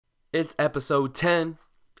It's episode 10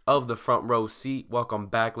 of the Front Row Seat. Welcome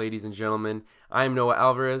back, ladies and gentlemen. I am Noah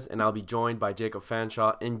Alvarez, and I'll be joined by Jacob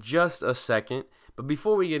Fanshaw in just a second. But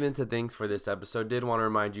before we get into things for this episode, did want to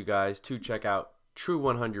remind you guys to check out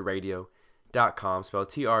true100radio.com, spelled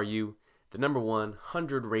T-R-U, the number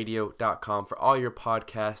 100radio.com for all your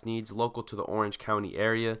podcast needs local to the Orange County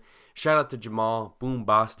area. Shout out to Jamal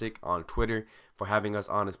Boombastic on Twitter for having us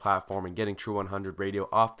on his platform and getting True 100 Radio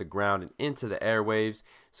off the ground and into the airwaves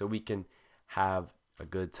so we can have a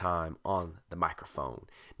good time on the microphone.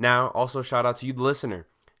 Now, also shout out to you, the listener.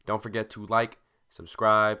 Don't forget to like,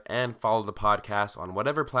 subscribe, and follow the podcast on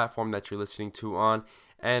whatever platform that you're listening to on.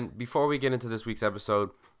 And before we get into this week's episode,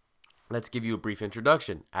 let's give you a brief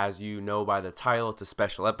introduction. As you know by the title, it's a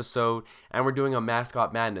special episode, and we're doing a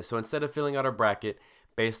mascot madness. So instead of filling out our bracket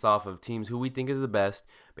based off of teams who we think is the best,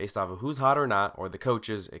 based off of who's hot or not, or the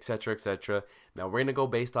coaches, etc., etc., now we're gonna go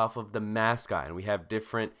based off of the mascot, and we have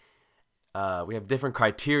different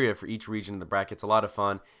criteria for each region of the bracket. It's a lot of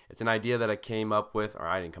fun. It's an idea that I came up with, or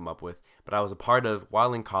I didn't come up with, but I was a part of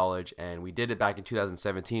while in college, and we did it back in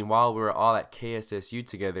 2017 while we were all at KSSU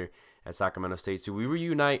together at Sacramento State. So we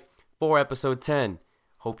reunite for episode 10.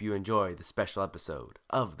 Hope you enjoy the special episode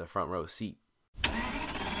of the Front Row Seat.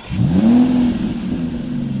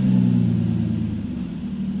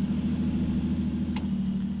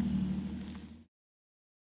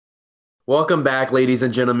 Welcome back, ladies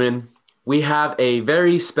and gentlemen. We have a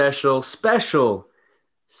very special show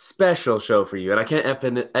for you, and I can't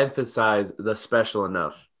emphasize the special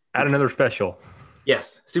enough. Add another special.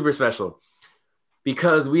 Yes, super special.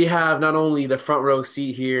 Because we have not only the Front Row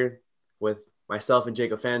Seat here with myself and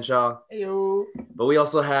Jacob Fanshaw, Heyo. but we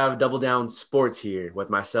also have Double Down Sports here with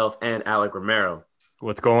myself and Alec Romero.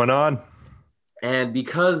 What's going on? And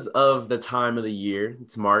because of the time of the year,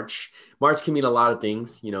 it's March. March can mean a lot of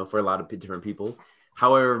things, for a lot of different people.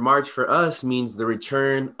 However, March for us means the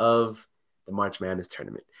return of the March Madness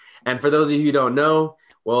tournament. And for those of you who don't know,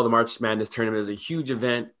 well, the March Madness tournament is a huge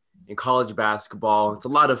event in college basketball. It's a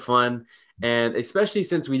lot of fun. And especially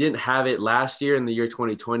since we didn't have it last year in the year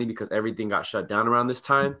 2020 because everything got shut down around this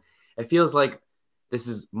time, it feels like this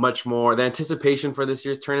is much more, the anticipation for this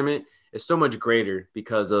year's tournament is so much greater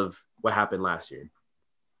because of what happened last year.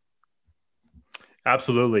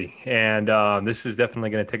 Absolutely. And this is definitely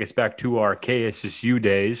going to take us back to our KSSU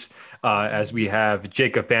days as we have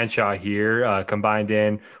Jacob Fanshaw here combined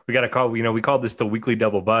in. We got to call, we called this the weekly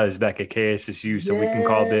double buzz back at KSSU. So we can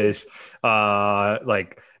call this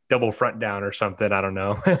like double front down or something. I don't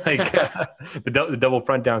know, like the double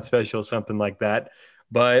front down special, something like that.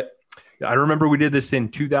 But I remember we did this in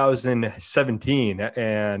 2017,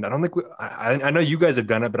 and I don't think I know you guys have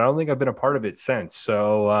done it, but I don't think I've been a part of it since.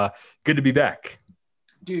 So good to be back.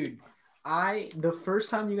 Dude, the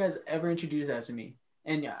first time you guys ever introduced that to me,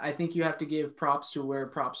 and I think you have to give props to where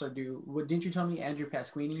props are due. What didn't you tell me Andrew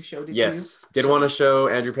Pasquini showed it to you? Yes, did want to show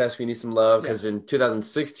Andrew Pasquini some love because in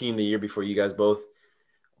 2016, the year before you guys both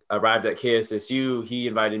arrived at KSSU, he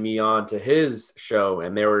invited me on to his show,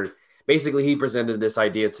 and he presented this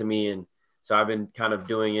idea to me, and so I've been kind of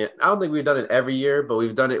doing it. I don't think we've done it every year, but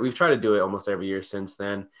we've tried to do it almost every year since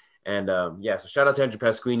then. And so shout out to Andrew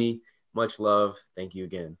Pasquini. Much love. Thank you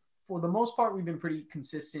again. For the most part, we've been pretty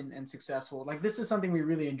consistent and successful. Like, this is something we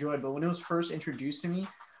really enjoyed, but when it was first introduced to me,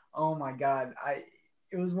 oh my God,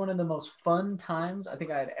 it was one of the most fun times I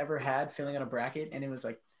think I had ever had filling out a bracket. And it was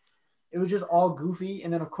just all goofy.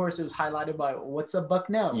 And then, of course, it was highlighted by what's a buck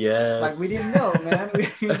now? Yes. Like, we didn't know, man.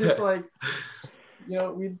 We were just like,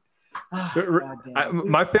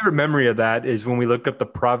 my favorite memory of that is when we looked up the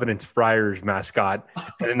Providence Friars mascot,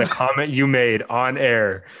 and in the comment you made on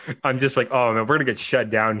air, I'm just like, oh man, we're gonna get shut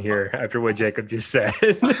down here after what Jacob just said.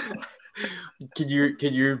 Could you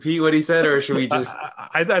repeat what he said, or should we just?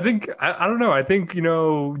 I think I don't know. I think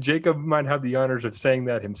Jacob might have the honors of saying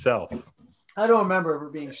that himself. I don't remember ever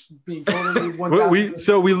being totally 1,000.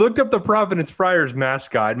 So we looked up the Providence Friars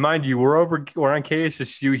mascot. Mind you, we're on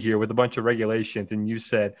KSSU here with a bunch of regulations, and you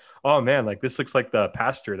said, "Oh man, like this looks like the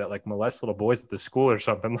pastor that like molests little boys at the school or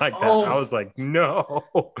something like that." Oh. I was like, "No,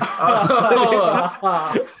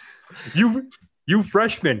 you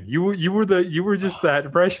freshman, you were just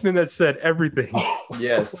that freshman that said everything."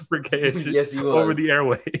 Yes, for KSSU, yes, you were over the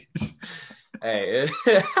airways. Hey.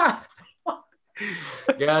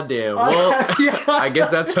 Goddamn. Well, I guess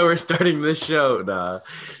that's how we're starting this show. Nah.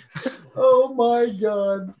 Oh my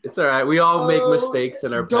God. It's all right. We all make mistakes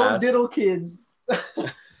in our don't past. Diddle kids.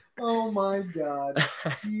 Oh my God.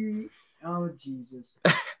 Oh Jesus.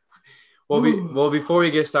 Well, before we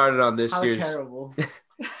get started on this How year's terrible.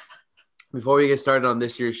 before we get started on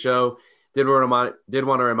this year's show, Did want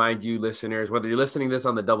to remind you, listeners, whether you're listening to this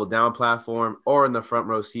on the Double Down platform or in the Front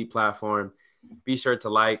Row Seat platform, be sure to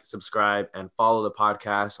like, subscribe, and follow the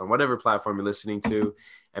podcast on whatever platform you're listening to.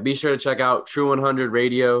 And be sure to check out True 100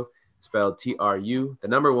 Radio, spelled TRU, the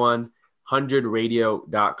number one,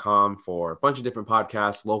 100radio.com for a bunch of different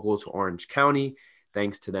podcasts local to Orange County.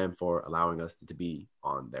 Thanks to them for allowing us to be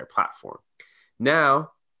on their platform.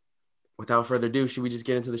 Now, without further ado, should we just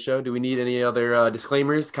get into the show? Do we need any other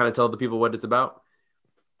disclaimers? Kind of tell the people what it's about?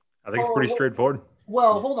 I think it's pretty straightforward.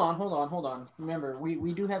 Well, hold on. Remember,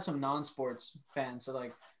 we do have some non-sports fans. So,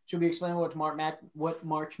 like, should we explain what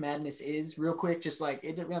March Madness is real quick? Just like,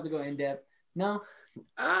 we don't have to go in depth. No?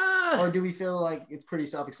 Or do we feel like it's pretty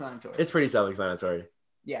self-explanatory? It's pretty self-explanatory.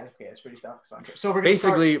 Yeah, okay, it's pretty self-explanatory. So we're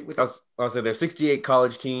basically, I'll say there's 68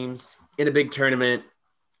 college teams in a big tournament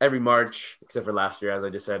every March, except for last year, as I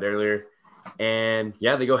just said earlier. And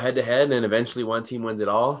yeah, they go head to head, and eventually one team wins it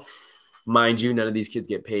all. Mind you, none of these kids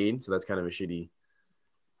get paid, so that's kind of a shitty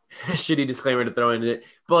disclaimer to throw into it.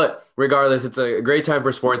 But regardless, it's a great time for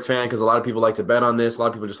a sports fan because a lot of people like to bet on this. A lot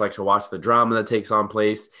of people just like to watch the drama that takes on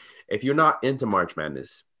place. If you're not into March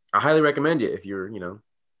Madness, I highly recommend it. If you're,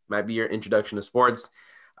 might be your introduction to sports.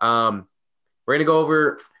 We're going to go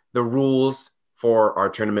over the rules for our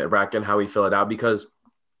tournament bracket and how we fill it out because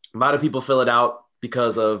a lot of people fill it out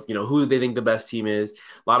because of, who they think the best team is.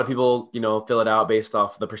 A lot of people, fill it out based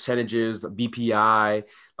off the percentages, the BPI. A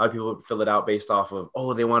lot of people fill it out based off of,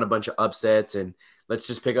 they want a bunch of upsets and let's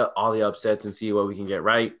just pick up all the upsets and see what we can get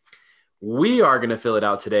right. We are going to fill it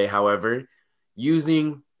out today, however,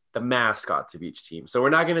 using the mascots of each team. So we're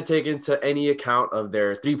not going to take into any account of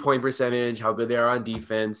their 3-point percentage, how good they are on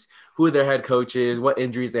defense, who their head coach is, what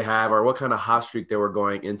injuries they have, or what kind of hot streak they were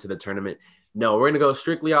going into the tournament. No, we're going to go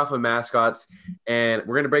strictly off of mascots, and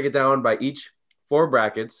we're going to break it down by each 4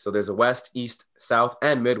 brackets. So there's a West, East, South,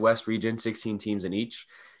 and Midwest region, 16 teams in each.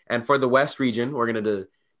 And for the West region, we're going to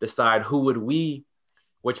decide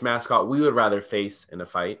which mascot we would rather face in a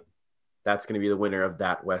fight. That's going to be the winner of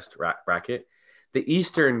that West bracket. The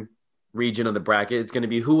Eastern region of the bracket is going to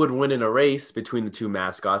be who would win in a race between the 2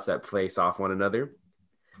 mascots that face off one another.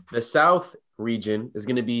 The South region is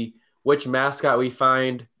going to be which mascot we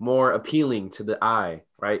find more appealing to the eye,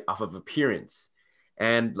 right, off of appearance.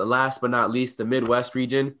 And last but not least, the Midwest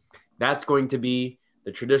region, that's going to be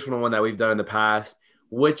the traditional one that we've done in the past.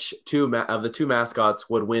 Which of the 2 mascots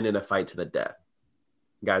would win in a fight to the death?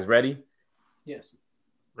 You guys ready? Yes.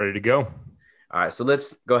 Ready to go. All right, so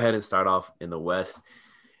let's go ahead and start off in the West.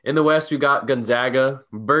 In the West, we got Gonzaga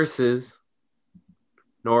versus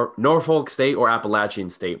Norfolk State or Appalachian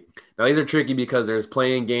State. Now, these are tricky because there's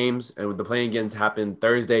playing games, and the playing games happen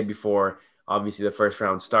Thursday before, obviously, the first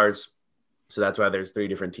round starts. So that's why there's 3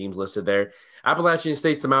 different teams listed there. Appalachian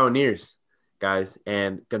State's the Mountaineers, guys,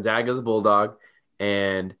 and Gonzaga's a Bulldog,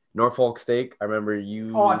 and Norfolk State, I remember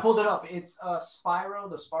you. Oh, I pulled it up. It's Spyro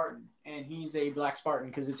the Spartan, and he's a Black Spartan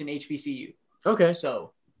because it's an HBCU. Okay.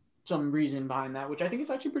 So some reason behind that, which I think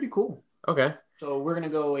is actually pretty cool. Okay. So we're going to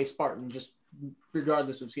go a Spartan just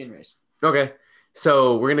regardless of skin race. Okay.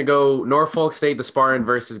 So we're going to go Norfolk State, the Spartan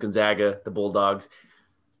versus Gonzaga, the Bulldogs.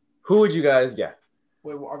 Who would you guys – yeah.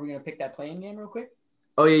 Wait, are we going to pick that playing game real quick?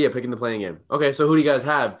 Oh, yeah, picking the playing game. Okay, so who do you guys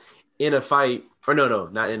have in a fight – or no,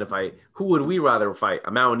 not in a fight. Who would we rather fight,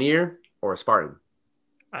 a Mountaineer or a Spartan?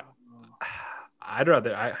 I'd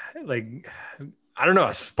rather I don't know,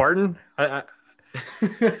 a Spartan. Yeah,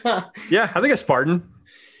 I think a Spartan.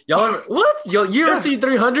 Y'all what? You ever seen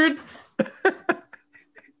 300?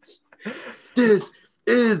 This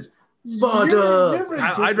is Sparta.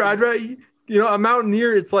 I'd rather a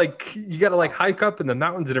Mountaineer. It's like you got to hike up in the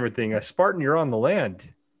mountains and everything. A Spartan, you're on the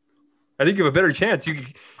land. I think you have a better chance.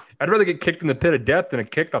 I'd rather get kicked in the pit of death than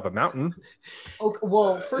kicked off a mountain. Okay,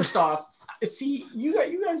 well, first off, see, you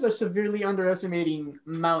guys are severely underestimating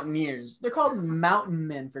Mountaineers. They're called mountain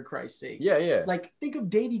men, for Christ's sake. Yeah. Think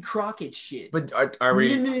of Davy Crockett shit. But are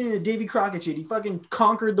we? No, Davy Crockett shit. He fucking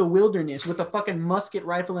conquered the wilderness with a fucking musket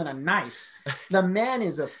rifle and a knife. The man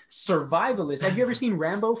is a survivalist. Have you ever seen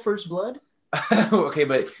Rambo: First Blood? Okay,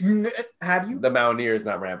 but have you? The Mountaineer is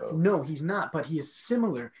not Rambo. No, he's not, but he is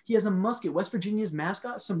similar. He has a musket. West Virginia's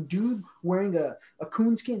mascot, some dude wearing a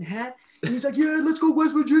coonskin hat. And he's like, yeah, let's go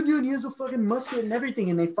West Virginia. And he has a fucking musket and everything.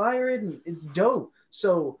 And they fire it, and it's dope.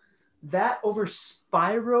 So that over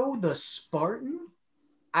Spyro the Spartan,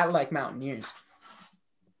 I like Mountaineers.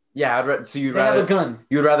 Yeah, so you'd They rather have a gun.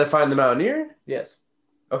 You would rather find the Mountaineer? Yes.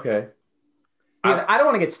 Okay. Because I don't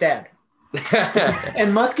want to get stabbed.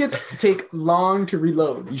 And muskets take long to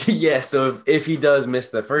reload. Yeah, so if he does miss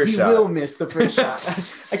the first He shot, will miss the first shot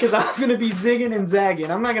because I'm gonna be zigging and zagging.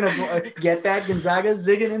 I'm not gonna get that Gonzaga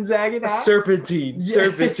zigging and zagging out. serpentine.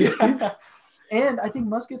 Yeah. And I think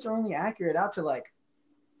muskets are only accurate out to like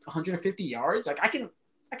 150 yards. Like I can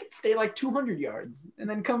stay like 200 yards and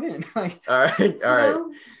then come in. Like All right. you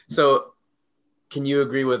know? So, can you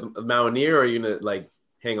agree with Mountaineer, or are you gonna like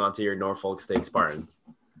hang on to your Norfolk State Spartans?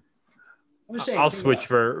 I'm just saying, I'll think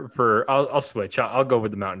switch about I'll switch. I'll go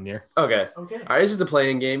with the Mountaineer. Okay. it. Okay. All right. This is the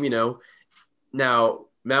playing game. Now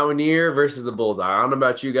Mountaineer versus a Bulldog. I don't know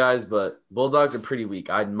about you guys, but Bulldogs are pretty weak.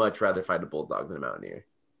 I'd much rather fight a Bulldog than a Mountaineer.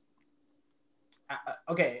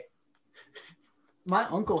 Okay. My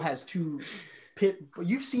uncle has two pit.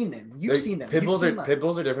 You've seen them. You've seen them. Pit You've bulls seen are pit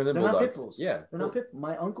bulls are different than They're not Bulldogs. pit bulls. Yeah. They're not pit.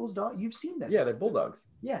 My uncle's dog. You've seen them. Yeah, they're Bulldogs.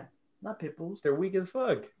 Yeah, not pit bulls. They're weak as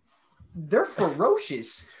fuck. They're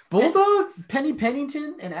ferocious. Bulldogs? Penny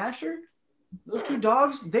Pennington and Asher, those two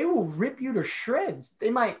dogs, they will rip you to shreds. They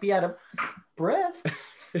might be out of breath.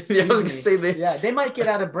 Yeah, I was gonna say they. Yeah, they might get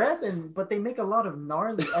out of breath, but they make a lot of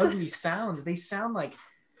gnarly, ugly sounds. They sound like,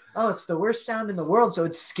 oh, it's the worst sound in the world. So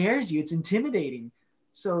it scares you. It's intimidating.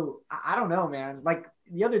 So I don't know, man. Like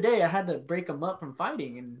the other day, I had to break them up from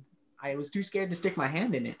fighting, and I was too scared to stick my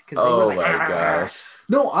hand in it because they were Oh like, my "Ah." gosh.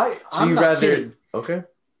 No, So I'm you not rather? kidding. Okay,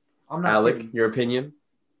 I'm not Alec, kidding. Uh, your opinion?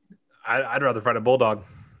 I'd rather fight a Bulldog.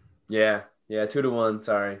 Yeah, 2-1.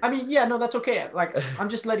 Sorry. I mean, yeah, no, that's okay. Like, I'm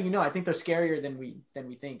just letting you know. I think they're scarier than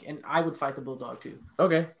we think, and I would fight the bulldog too.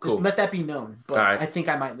 Okay, cool. Just let that be known. But All right. I think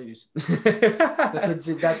I might lose. I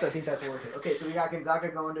think that's worth it. Okay, so we got Gonzaga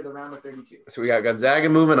going to the round of 32. So we got Gonzaga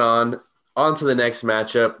moving on to the next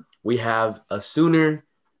matchup. We have a Sooner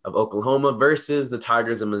of Oklahoma versus the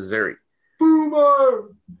Tigers of Missouri. Boomer,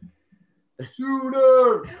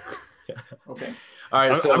 Sooner. Okay. All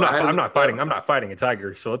right, so I'm not fighting a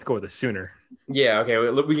Tiger, so let's go with a Sooner. Yeah, okay.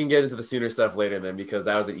 We can get into the Sooner stuff later then because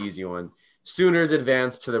that was an easy one. Sooners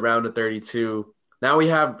advanced to the round of 32. Now we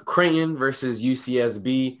have Creighton versus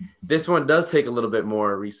UCSB. This one does take a little bit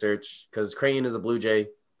more research because Creighton is a Blue Jay,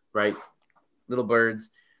 right? Little birds,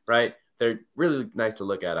 right? They're really nice to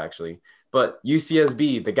look at, actually. But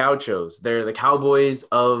UCSB, the Gauchos, they're the Cowboys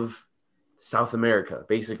of South America,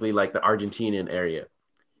 basically like the Argentinian area.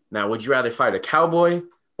 Now, would you rather fight a Cowboy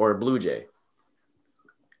or a Blue Jay?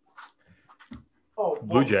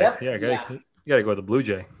 Blue Jay. You gotta go with the Blue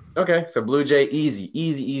Jay. Okay, so Blue Jay, easy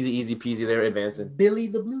peasy. They're advancing. Billy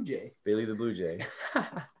the Blue Jay. Billy the Blue Jay.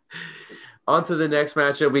 On to the next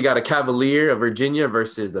matchup. We got a Cavalier of Virginia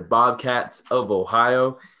versus the Bobcats of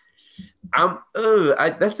Ohio.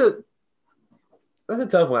 That's a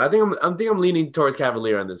tough one. I think I'm leaning towards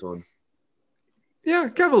Cavalier on this one. Yeah,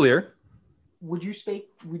 Cavalier. Would you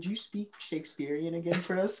speak Shakespearean again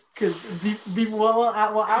for us? Because while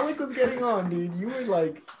Alec was getting on, dude, you were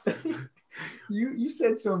like, you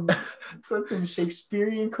said some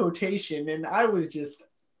Shakespearean quotation, and I was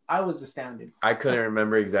astounded. I couldn't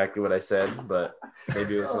remember exactly what I said, but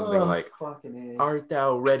maybe it was something like, fucking "Art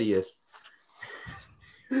thou readieth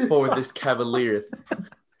for this Cavalier?"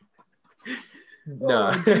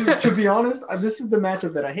 No. Dude, to be honest, this is the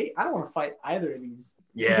matchup that I hate. I don't want to fight either of these.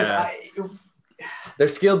 Yeah. They're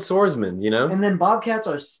skilled swordsmen, you know? And then Bobcats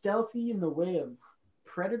are stealthy in the way of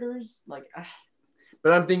predators. Like,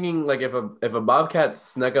 But I'm thinking, like, if a Bobcat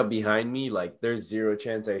snuck up behind me, like, there's zero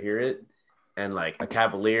chance I hear it. And, like, a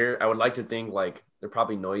Cavalier, I would like to think, like, they're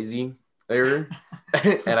probably noisy there.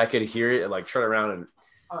 And I could hear it and, like, turn around and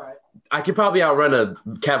all right. I could probably outrun a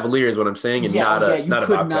Cavalier is what I'm saying, and not a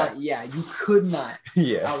Bobcat. You could not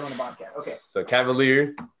Yeah. outrun a Bobcat. Okay. So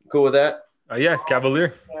Cavalier, cool with that? Yeah,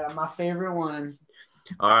 Cavalier. Yeah, my favorite one.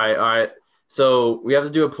 All right. So we have to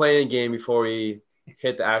do a playing game before we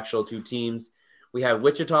hit the actual two teams. We have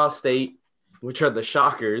Wichita State, which are the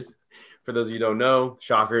Shockers. For those of you who don't know,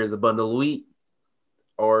 Shocker is a bundle of wheat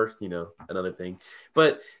or, another thing.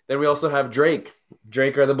 But then we also have Drake.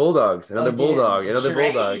 Drake are the Bulldogs. Another Bulldog.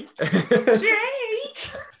 Drake.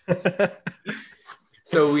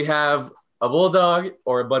 So we have a Bulldog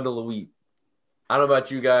or a bundle of wheat. I don't know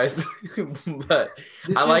about you guys, but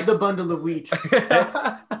This I is like the bundle of wheat.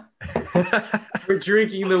 We're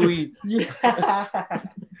drinking the wheat. Yeah.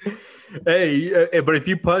 Hey, but if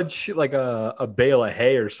you punch like a bale of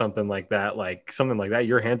hay or something like that,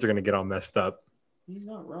 your hands are gonna get all messed up. He's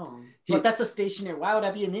not wrong. But that's a stationary. Why would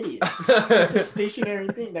I be an idiot? It's a stationary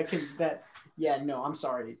thing Yeah, no, I'm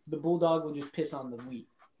sorry. The Bulldog will just piss on the wheat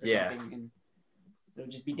or something, and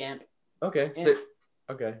it'll just be damp. Okay. Yeah.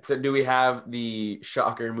 So do we have the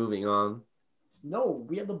Shocker moving on? No,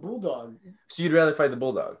 we have the Bulldog. So you'd rather fight the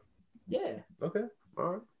Bulldog? Yeah. Okay. All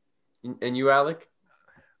right. And you, Alec?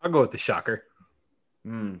 I'll go with the Shocker.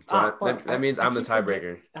 That means I'm the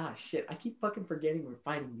tiebreaker. Shit! I keep fucking forgetting we're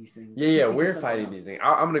fighting these things. Yeah, we're fighting these things.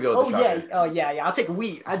 I'm gonna go with the Shocker. Yeah. I'll take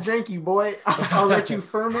wheat. I drank you, boy. I'll let you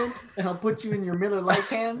ferment, and I'll put you in your Miller Lite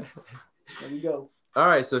can. There we go. All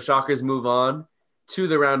right, so Shockers move on to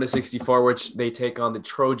the round of 64, which they take on the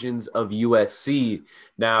Trojans of USC.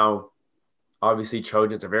 Now, obviously,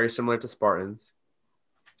 Trojans are very similar to Spartans.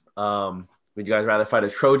 Would you guys rather fight a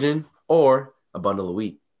Trojan or a bundle of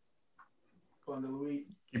wheat? Bundle of wheat.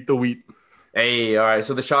 Keep the wheat. Hey, all right.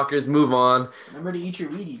 So the Shockers move on. Remember to eat your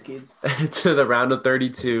Wheaties, kids. to the round of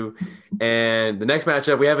 32. And the next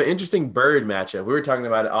matchup, we have an interesting bird matchup. We were talking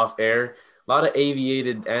about it off air. A lot of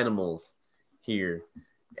aviated animals here.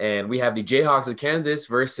 And we have the Jayhawks of Kansas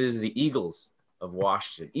versus the Eagles of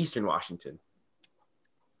Washington, Eastern Washington.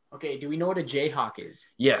 Okay, do we know what a Jayhawk is?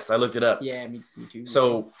 Yes, I looked it up. Yeah, me too.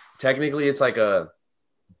 So technically it's a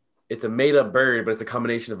made-up bird, but it's a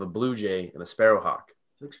combination of a blue jay and a sparrowhawk.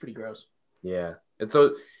 It looks pretty gross. Yeah. And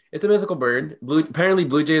so it's a mythical bird. Apparently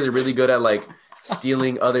blue jays are really good at like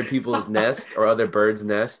stealing other people's nest or other birds'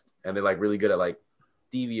 nest. And they're like really good at like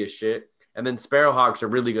devious shit. And then sparrowhawks are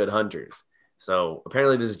really good hunters. So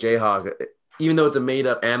apparently this Jayhawk, even though it's a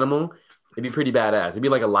made-up animal, it'd be pretty badass. It'd be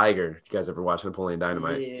like a liger if you guys ever watched Napoleon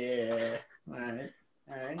Dynamite. Yeah. All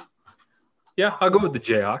right. Yeah, I'll go with the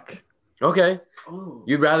Jayhawk. Okay. Oh.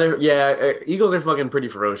 You'd rather, Eagles are fucking pretty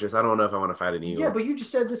ferocious. I don't know if I want to fight an eagle. Yeah, but you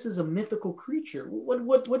just said this is a mythical creature.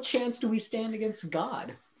 What chance do we stand against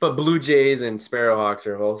God? But blue jays and sparrowhawks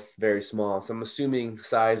are both very small. So I'm assuming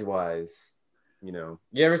size-wise, you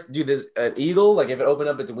ever do this? An eagle, like if it opened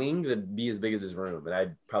up its wings, it'd be as big as this room, and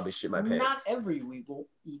I'd probably shit my pants. Not every eagle.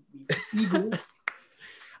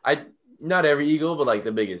 Not every eagle, but like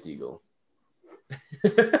the biggest eagle.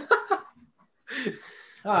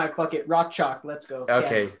 All right, fuck it. Rock chalk. Let's go.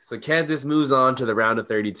 Okay, so Kansas moves on to the round of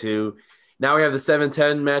 32. Now we have the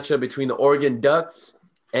 7-10 matchup between the Oregon Ducks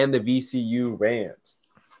and the VCU Rams.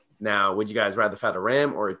 Now, would you guys rather fight a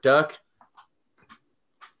ram or a duck?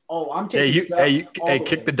 Oh, I'm taking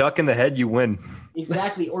kick the duck in the head, you win.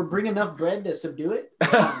 Exactly. Or bring enough bread to subdue it.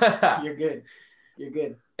 You're good.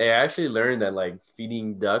 Hey, I actually learned that like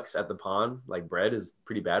feeding ducks at the pond, like bread, is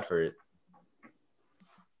pretty bad for it.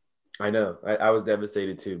 I know. I was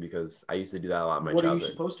devastated too because I used to do that a lot in my childhood. What are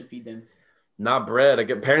you supposed to feed them? Not bread. Like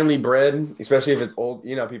apparently bread, especially if it's old.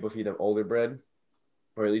 People feed them older bread,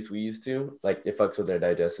 or at least we used to. Like it fucks with their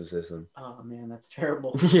digestive system. Oh man, that's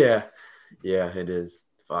terrible. Yeah, it is.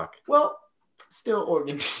 Fuck. Well, still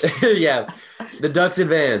Oregon. Yeah, the Ducks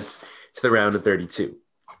advance to the round of 32.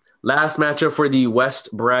 Last matchup for the West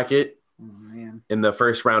bracket. Oh, man. In the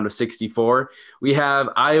first round of 64, we have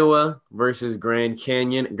Iowa versus Grand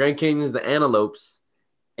Canyon. Grand Canyon is the Antelopes,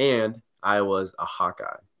 and Iowa's a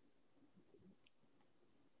Hawkeye.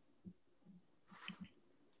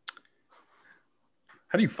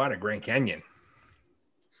 How do you fight a Grand Canyon?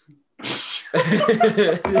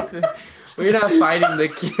 We're not fighting the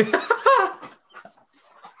kid.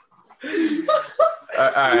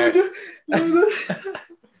 All right.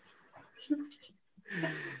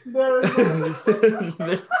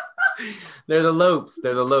 They're the lopes.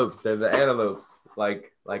 They're the antelopes.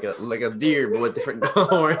 Like a deer, but with different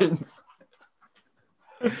horns.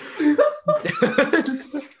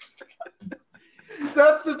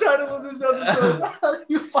 That's the title of this episode. How do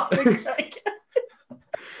you find a Grand Canyon?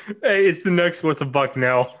 Hey, it's the next What's a Buck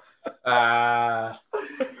Now. Oh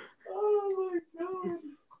my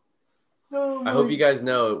god. I hope you guys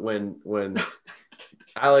know when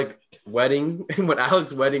Alec's wedding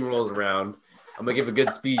rolls around, I'm gonna give a good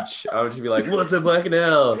speech. I'm just be like, "What's a buck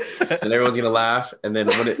now?" And everyone's gonna laugh. And then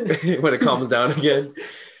when it calms down again,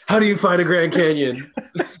 how do you fight a Grand Canyon?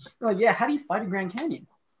 Like, yeah, how do you fight a Grand Canyon?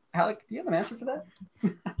 Alec, do you have an answer for that?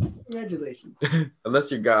 Congratulations.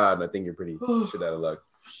 Unless you're God, I think you're pretty shit out of luck.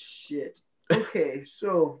 Shit. Okay,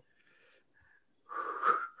 so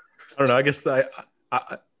I don't know. I guess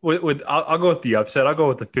I'll go with the upset. I'll go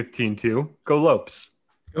with the 15-2. Go Lopes.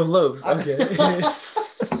 Go Lopes. Okay.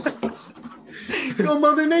 Go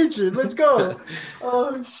Mother Nature. Let's go.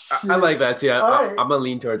 Oh shit. I like that too. Right. I'm gonna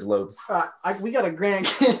lean towards Lopes. We got a Grand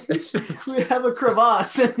Canyon. We have a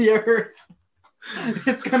crevasse in the earth.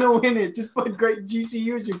 It's gonna win it. Just put great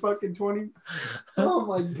GCU as your fucking 20. Oh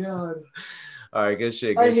my god. All right, good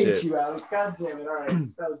shit. I hate you, Alex. God damn it. All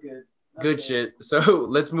right, that was good. Good shit. So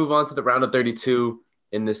let's move on to the round of 32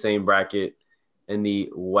 in the same bracket in the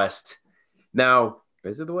West. Now,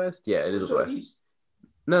 is it the West? Yeah, it is the West. East.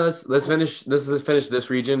 No, let's finish. Let's finish this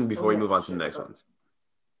region before we move on to the next ones.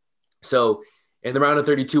 So in the round of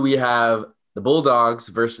 32, we have the Bulldogs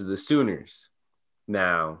versus the Sooners.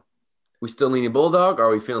 Now, We still leaning Bulldog, or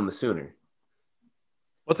are we feeling the Sooner?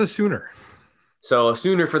 What's a Sooner? So a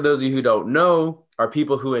Sooner, for those of you who don't know, are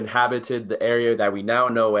people who inhabited the area that we now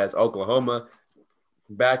know as Oklahoma.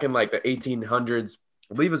 Back in like the 1800s,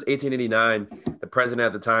 I believe it was 1889, the president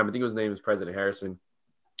at the time, I think his name was President Harrison,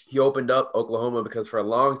 he opened up Oklahoma because for a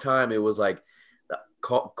long time it was like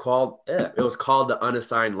it was called the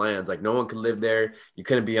unassigned lands. Like no one could live there. You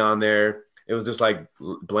couldn't be on there. It was just like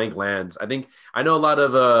blank lands. I know a lot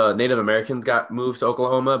of Native Americans got moved to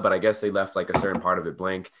Oklahoma, but I guess they left like a certain part of it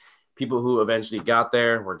blank. People who eventually got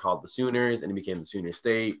there were called the Sooners, and it became the Sooner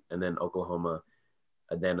State, and then Oklahoma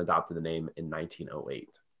then adopted the name in 1908.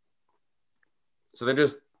 So they're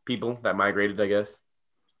just people that migrated, I guess.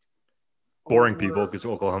 Boring people, because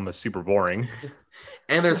Oklahoma's super boring.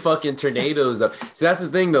 And there's fucking tornadoes though. So that's the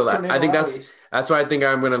thing though. I think that's why I think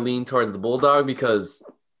I'm gonna lean towards the Bulldog, because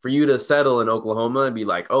for you to settle in Oklahoma and be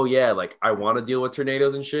like, oh yeah, like I want to deal with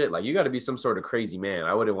tornadoes and shit, like you got to be some sort of crazy man.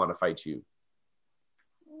 I wouldn't want to fight you.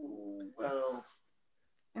 Well,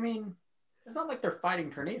 I mean, it's not like they're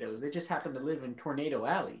fighting tornadoes. They just happen to live in Tornado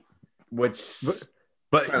Alley. But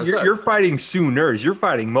you're fighting Sooners. You're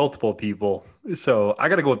fighting multiple people. So I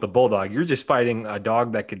got to go with the Bulldog. You're just fighting a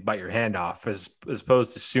dog that could bite your hand off, as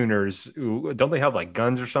opposed to Sooners. Don't they have like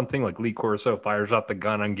guns or something? Like Lee Corso fires off the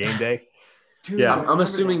gun on game day. Dude, Yeah. I'm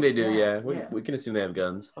assuming they do. Yeah. Yeah. We can assume they have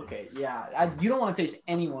guns. Okay, yeah. You don't want to face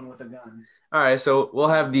anyone with a gun. All right, so we'll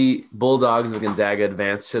have the Bulldogs of Gonzaga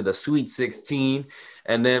advance to the Sweet 16,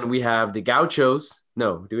 and then we have the Gauchos.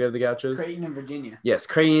 No, do we have the Gauchos? Creighton and Virginia. Yes,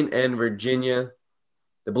 Creighton and Virginia.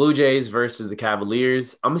 The Blue Jays versus the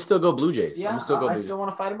Cavaliers. I'm gonna still go Blue Jays. Yeah, I still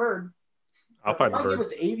want to fight a bird. I'll fight the It bird.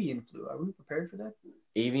 was avian flu. Are we prepared for that?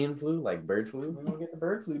 Avian flu, like bird We're flu. gonna get the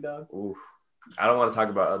bird flu, dog. Oof. I don't want to talk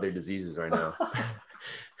about other diseases right now.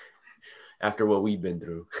 After what we've been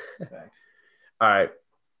through. Facts. All right.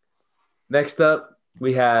 Next up,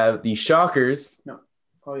 we have the Shockers.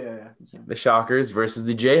 Oh yeah. The Shockers versus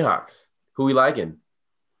the Jayhawks. Who we liking?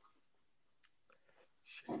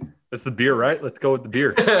 That's the beer, right? Let's go with the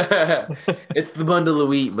beer. It's the bundle of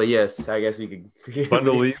wheat, but yes, I guess we could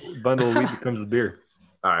Bundle of wheat becomes the beer.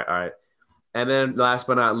 All right. And then last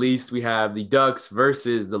but not least, we have the Ducks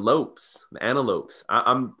versus the Lopes, the Antelopes.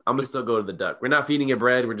 I'm gonna still go to the Duck. We're not feeding it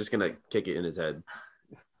bread. We're just gonna kick it in his head.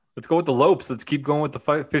 Let's go with the Lopes. Let's keep going with the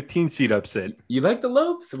 15 seed upset. You like the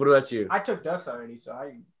Lopes? What about you? I took ducks already, so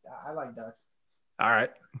I like ducks. All right.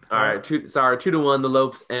 All right, 2-1.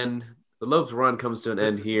 The Lopes run comes to an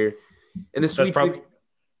end here. In the Sweet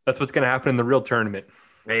That's what's going to happen in the real tournament.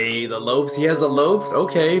 Hey, the Lopes. He has the Lopes.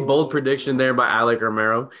 Okay, bold prediction there by Alec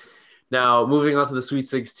Romero. Now, moving on to the Sweet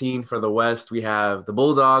 16 for the West, we have the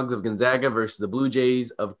Bulldogs of Gonzaga versus the Blue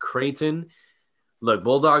Jays of Creighton. Look,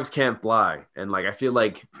 Bulldogs can't fly, and like I feel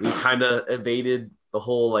like we kind of evaded the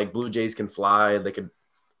whole like Blue Jays can fly.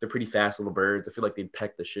 They're pretty fast little birds. I feel like they'd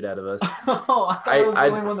peck the shit out of us. Oh, I thought I was the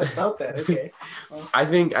only one that felt that. Okay. Well, I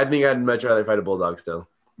think I'd much rather fight a Bulldog still.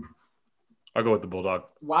 I'll go with the Bulldog.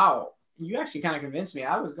 wow, you actually kind of convinced me.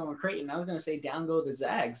 I was going Creighton. I was going to say down go the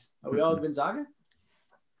Zags. Are we all Gonzaga?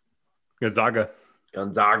 Gonzaga.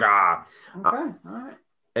 Gonzaga. Okay, all right.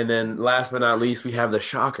 And then last but not least, we have the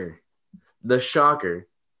Shocker. The Shocker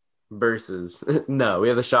versus we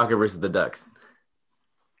have the Shocker versus the Ducks.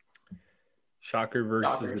 Shocker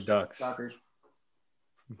versus the Ducks. Shockers.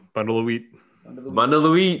 Bundle of wheat. Bundle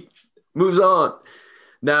of wheat moves on.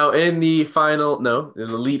 Now in the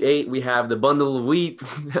Elite Eight, we have the bundle of wheat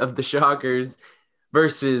of the Shockers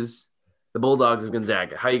versus the Bulldogs of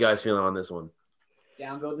Gonzaga. How you guys feeling on this one?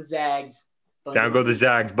 Down go the Zags. Down go the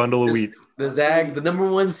Zags. Bundle of wheat. The Zags, the number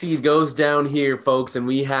 1 seed, goes down here, folks, and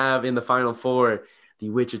we have in the Final Four the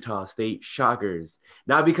Wichita State Shockers.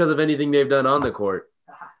 Not because of anything they've done on the court,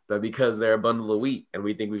 but because they're a bundle of wheat, and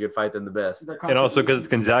we think we could fight them the best. And also because it's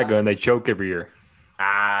Gonzaga and they choke every year.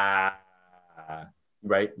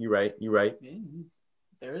 Right. You're right.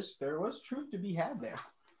 There was truth to be had there.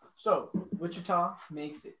 So Wichita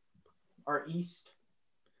makes it. Our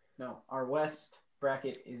West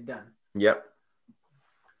bracket is done. Yep.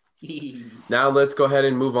 Now let's go ahead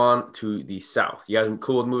and move on to the South. You guys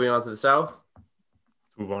cool with moving on to the South?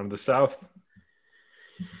 Let's move on to the South.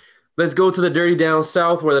 Let's go to the dirty down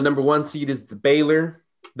South, where the number 1 seed is the Baylor.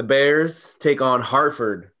 The Bears take on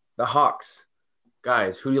Hartford, the Hawks.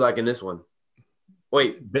 Guys, who do you like in this one?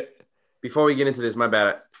 Wait, before we get into this, my bad.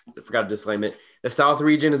 I forgot to disclaim it. The South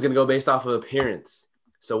region is going to go based off of appearance.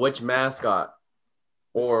 So which mascot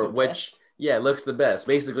or which, looks the best?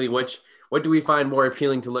 Basically, what do we find more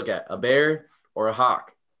appealing to look at, a bear or a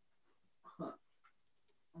hawk?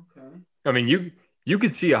 Okay. I mean, you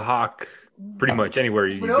could see a hawk pretty much anywhere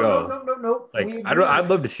you go. No. Like I'd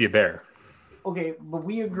love to see a bear. Okay, but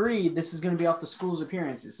we agreed this is going to be off the school's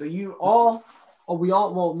appearances. So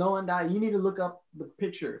well, Noah and I, you need to look up the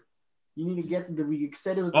picture. You need to get we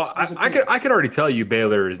said it was the Well, school's I could already tell you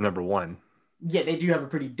Baylor is number one. Yeah, they do have a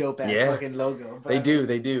pretty dope ass fucking logo. But They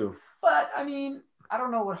do. But I mean, I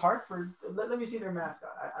don't know what Hartford. Let me see their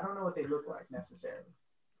mascot. I don't know what they look like necessarily.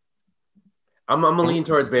 I'm gonna lean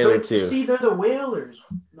towards Baylor too. See, they're the Whalers.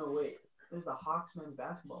 No, wait. There's the Hawks men's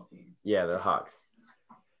basketball team. Yeah, the Hawks.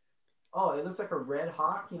 Oh, it looks like a red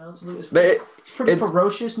hawk. You know, it's pretty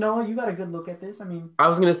ferocious. Noah, you got a good look at this. I mean, I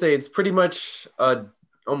was gonna say it's pretty much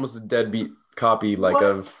almost a deadbeat copy, like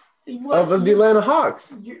of the Atlanta Hawks.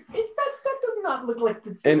 That does not look like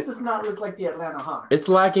this does not look like the Atlanta Hawks. It's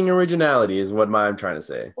lacking originality, is what I'm trying to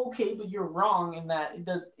say. Okay, but you're wrong in that it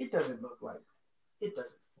doesn't look like it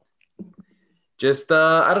doesn't. Just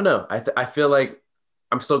I don't know. I feel like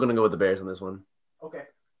I'm still gonna go with the Bears on this one. Okay,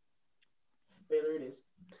 Baylor it is.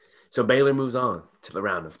 So Baylor moves on to the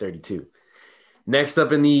round of 32. Next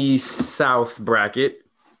up in the South bracket,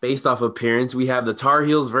 based off appearance, we have the Tar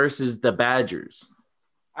Heels versus the Badgers.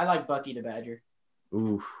 I like Bucky the Badger.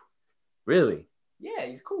 Ooh, really? Yeah,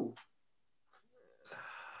 he's cool.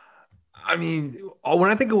 I mean, when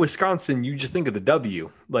I think of Wisconsin, you just think of the W.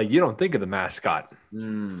 Like, you don't think of the mascot.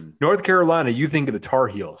 North Carolina, you think of the Tar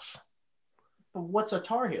Heels. But what's a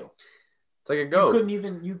Tar Heel? It's like a goat. You couldn't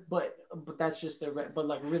even but that's just but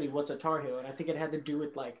like really, what's a Tar Heel? And I think it had to do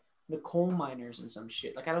with like the coal miners and some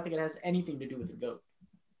shit. Like I don't think it has anything to do with the goat.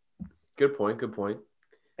 Good point.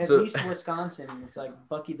 At least Wisconsin, it's like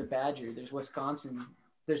Bucky the Badger.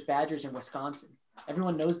 There's Badgers in Wisconsin.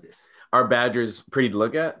 Everyone knows this. Are Badgers pretty to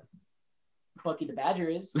look at? Bucky the Badger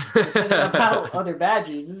is. This isn't about other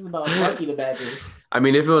Badgers. This is about Bucky the Badger. I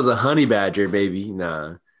mean, if it was a honey badger, baby,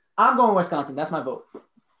 nah. I'm going Wisconsin. That's my vote.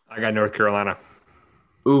 I got North Carolina.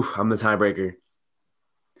 Ooh, I'm the tiebreaker.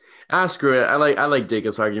 Screw it. I like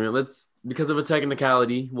Jacob's argument. Because of a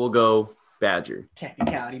technicality, we'll go Badger.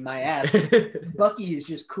 Technicality, my ass. Bucky is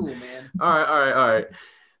just cool, man. All right.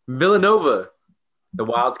 Villanova, the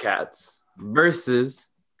Wildcats versus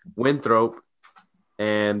Winthrop.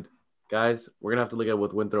 And guys, we're gonna have to look at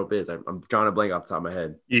what Winthrop is. I'm drawing a blank off the top of my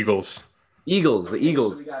head. Eagles. The Eagles. So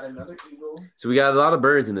we got another Eagle. So we got a lot of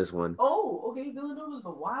birds in this one. Oh, okay. Villanova's the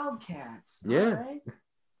Wildcats. Yeah. All right.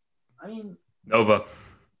 I mean, Nova.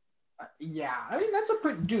 Yeah. I mean, that's a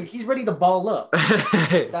pretty dude. He's ready to ball up.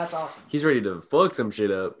 That's awesome. He's ready to fuck some shit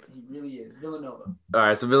up. He really is. Villanova. All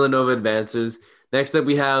right. So Villanova advances. Next up,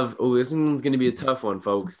 we have. Oh, this one's gonna be a tough one,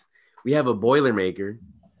 folks. We have a Boilermaker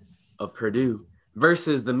of Purdue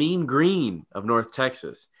versus the Mean Green of North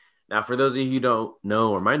Texas. Now, for those of you who don't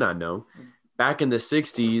know or might not know, back in the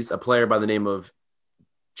 60s, a player by the name of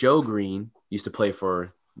Joe Green used to play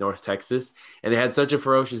for North Texas, and they had such a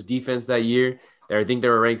ferocious defense that year that I think they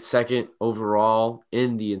were ranked second overall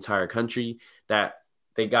in the entire country, that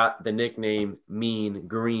they got the nickname Mean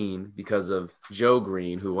Green because of Joe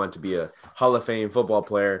Green, who went to be a Hall of Fame football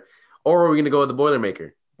player. Or are we going to go with the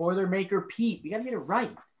Boilermaker? Boilermaker Pete. We got to get it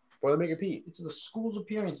right. Boilermaker Pete. It's the school's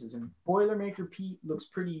appearances, and Boilermaker Pete looks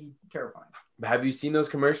pretty terrifying. Have you seen those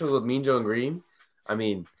commercials with Mean Joe and Green? I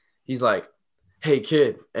mean, he's like, "Hey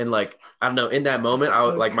kid," and like I don't know. In that moment, I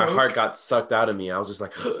was like, my heart got sucked out of me. I was just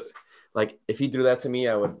like, like if he threw that to me,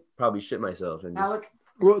 I would probably shit myself. And just... Alec,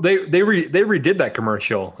 well, they redid that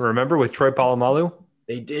commercial. Remember with Troy Polamalu?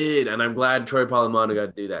 They did, and I'm glad Troy Polamalu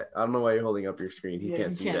got to do that. I don't know why you're holding up your screen. He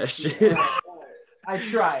can't see that shit. I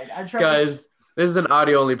tried. Guys. This is an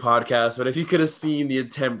audio-only podcast, but if you could have seen the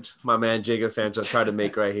attempt my man Jacob Fancha tried to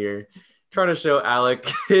make right here, trying to show Alec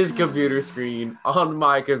his computer screen on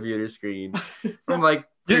my computer screen from like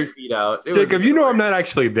 3 feet out. Jacob, you know I'm not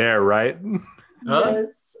actually there, right? Huh?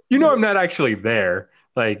 Yes. You know I'm not actually there.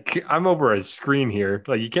 Like, I'm over a screen here.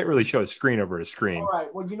 Like, you can't really show a screen over a screen. All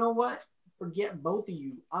right. Well, you know what? Forget both of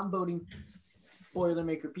you. I'm voting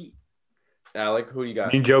Boilermaker Pete. Alec, who you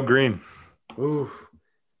got? Mean Joe Green. Ooh.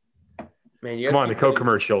 Man, you guys come on, the Coke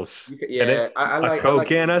commercials. Yeah, I like a Coke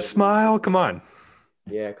like and a smile. Come on.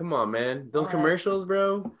 Yeah, come on, man. Those commercials,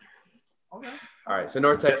 bro. Okay. All right, so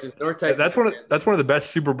North Texas. That's one of the best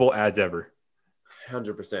Super Bowl ads ever.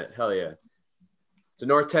 100%. Hell yeah. So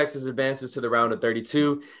North Texas advances to the round of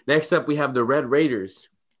 32. Next up, we have the Red Raiders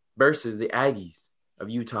versus the Aggies of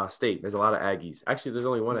Utah State. There's a lot of Aggies. Actually, there's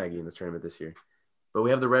only one Aggie in this tournament this year. But we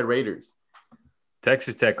have the Red Raiders.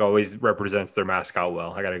 Texas Tech always represents their mascot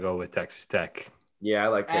well. I got to go with Texas Tech. Yeah, I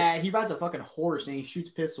like Tech. He rides a fucking horse and he shoots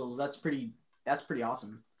pistols. That's pretty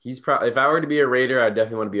awesome. He's probably, if I were to be a Raider, I'd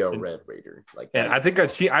definitely want to be a Red Raider. Like, and I think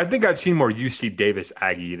I've seen more UC Davis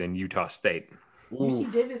Aggie than Utah State.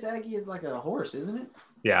 UC Davis Aggie is like a horse, isn't it?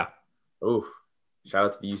 Yeah. Oh, Shout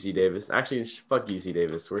out to UC Davis. Actually, fuck UC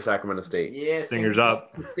Davis. We're Sacramento State. Yeah, Stingers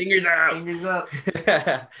up. Stingers out. Fingers up.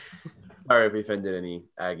 Sorry if we offended any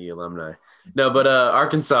Aggie alumni. No, but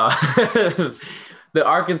Arkansas. The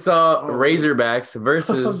Arkansas Razorbacks Oh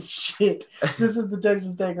versus. shit! This is the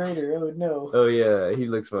Texas Tech Raider. Oh no. Oh yeah, he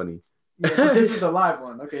looks funny. Yeah, but this is a live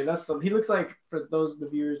one. Okay, he looks like, for those of the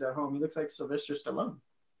viewers at home, he looks like Sylvester Stallone.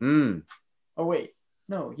 Oh wait,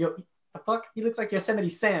 no, the fuck? He looks like Yosemite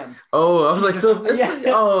Sam. Oh, I was like,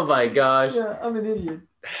 Yeah. oh my gosh. Yeah, I'm an idiot.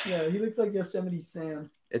 Yeah, he looks like Yosemite Sam.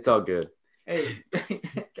 It's all good. Hey,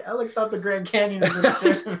 I thought the Grand Canyon was in the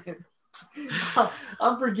tournament.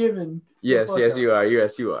 I'm forgiven. Yes, Fuck yes, up. you are.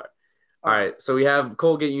 Yes, you are. All right, so we have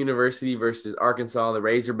Colgate University versus Arkansas, the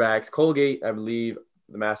Razorbacks. Colgate, I believe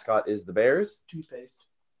the mascot is the Bears. Toothpaste.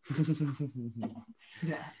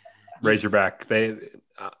 Razorback.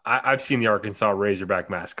 I've seen the Arkansas Razorback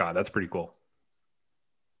mascot. That's pretty cool.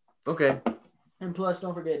 Okay. And plus,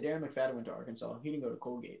 don't forget, Darren McFadden went to Arkansas. He didn't go to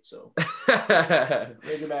Colgate, so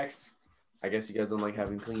Razorbacks. I guess you guys don't like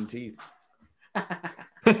having clean teeth.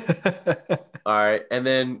 All right, and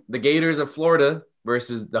then the Gators of Florida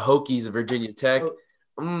versus the Hokies of Virginia Tech.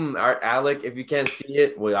 All right, Alec, if you can't see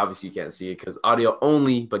it, well, obviously you can't see it because audio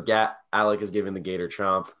only, but Alec is giving the Gator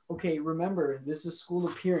chomp. Okay, remember, this is school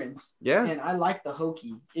appearance. Yeah. And I like the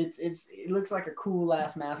Hokie. It looks like a cool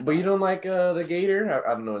ass mascot. But you don't like the Gator?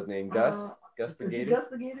 I don't know his name. Gus? Gus the is Gator? He Gus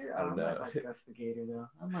the Gator? I don't know. I might like Gus the Gator though.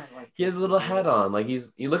 I might like. He has a little hat on. Like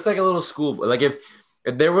he looks like a little school. Like if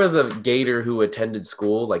there was a Gator who attended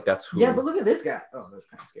school, like that's who. Yeah, but look at this guy. Oh, that's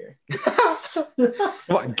kind of scary.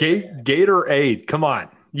 What, Gatorade? Come on,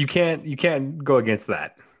 you can't go against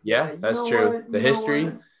that. Yeah, you that's know true. what? The You know history.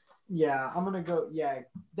 what? Yeah, I'm gonna go. Yeah,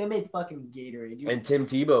 they made fucking Gatorade. You, And Tim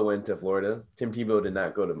Tebow went to Florida. Tim Tebow did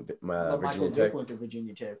not go to but Virginia Michael Tech. Vick went to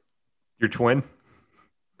Virginia Tech. Your twin.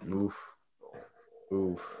 Oof.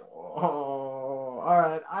 Oh, all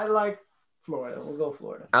right. I like Florida. We'll go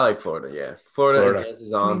Florida. I like Florida. Yeah, Florida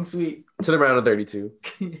advances on Clean sweep. to the round of 32.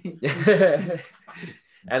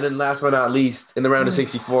 And then last but not least, in the round of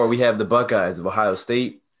 64, we have the Buckeyes of Ohio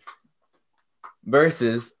State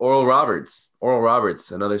versus Oral Roberts. Oral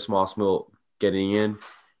Roberts, another small smoke getting in.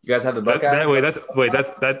 You guys have the Buckeyes?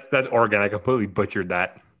 That's Oregon. I completely butchered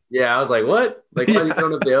that. Yeah, I was like, what? Like, why are you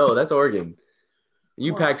throwing up the O? That's Oregon.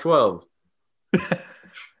 You Pac-12.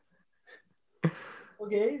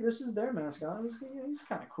 Okay, this is their mascot. He's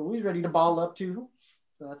kind of cool. He's ready to ball up too.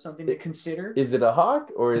 So that's something to consider. Is it a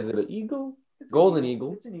hawk or is it an eagle? Golden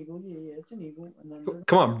eagle. It's an eagle. Yeah, it's an eagle. And then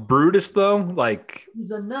Come on, Brutus though. Like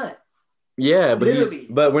he's a nut. Yeah, but Literally.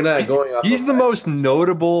 we're not going off. he's of the that. most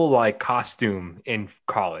notable like costume in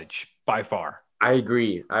college by far. I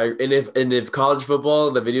agree. And if college football,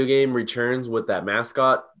 the video game, returns with that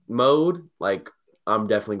mascot mode, like I'm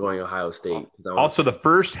definitely going Ohio State. Also, the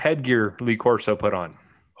first headgear Lee Corso put on.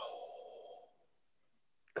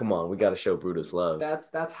 Come on, we got to show Brutus love.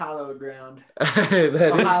 That's hallowed ground.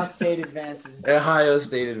 That Ohio is- State advances. Ohio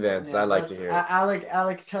State advance. Yeah, I like to hear it.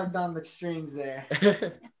 Alec tugged on the strings there.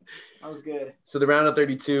 That was good. So the round of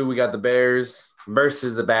 32, we got the Bears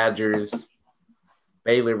versus the Badgers.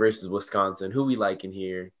 Baylor versus Wisconsin. Who we liking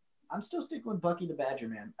here? I'm still sticking with Bucky the Badger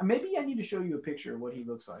man. Maybe I need to show you a picture of what he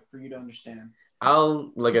looks like for you to understand.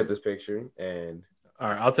 I'll look at this picture and All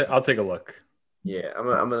right, I'll take a look. yeah, I'm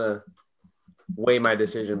gonna weigh my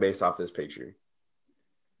decision based off this picture.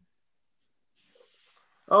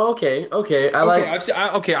 Oh, okay.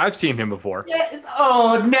 I've seen him before. Yeah.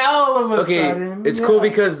 Now all of a sudden. It's cool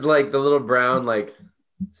because like the little brown like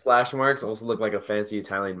slash marks also look like a fancy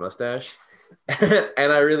Italian mustache.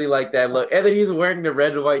 And I really like that look. And then he's wearing the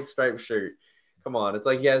red and white striped shirt. Come on, it's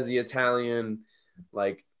like he has the Italian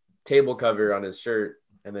like table cover on his shirt,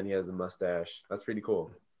 and then he has the mustache. That's pretty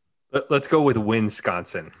cool. Let's go with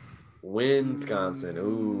Wisconsin. Wisconsin.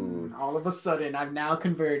 Ooh. All of a sudden, I've now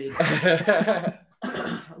converted.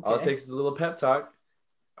 All it takes is a little pep talk.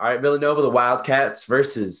 All right, Villanova, the Wildcats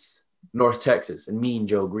versus North Texas and Mean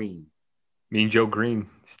Joe Green. Mean Joe Green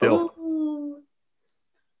still. Ooh.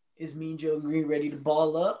 Is Mean Joe Green ready to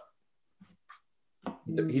ball up?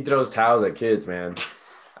 He throws towels at kids, man.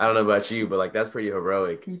 I don't know about you, but like that's pretty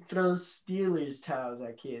heroic. He throws Steelers towels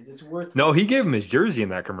at kids. It's worth. No, he gave him his jersey in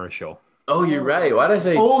that commercial. Oh, you're right. Why'd I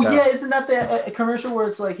say? Oh towel? yeah, isn't that the commercial where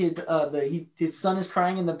it's like his son is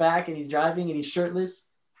crying in the back and he's driving and he's shirtless?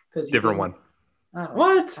 Different one.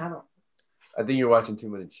 What? I don't. I think you're watching too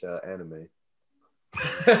much anime.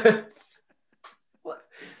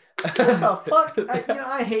 What the fuck?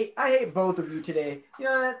 I hate both of you today. You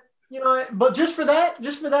know what? You know what? But just for that,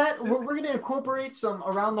 we're going to incorporate some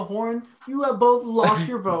around the horn. You have both lost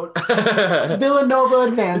your vote. Villanova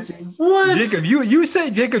advances. What? Jacob, you've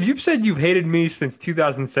said you've hated me since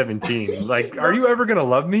 2017. Like, are you ever gonna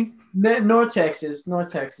love me? North Texas.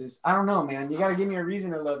 I don't know, man. You got to give me a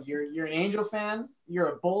reason to love you. You're an Angel fan. You're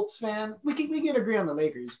a Bolts fan. We can agree on the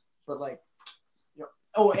Lakers, but like,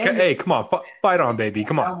 Hey, come on, fight on, baby.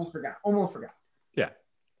 Come I on. almost forgot. Yeah.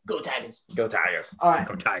 Go Tigers. Go Tigers. All right.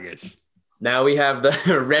 Go Tigers. Now we have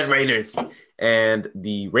the Red Raiders and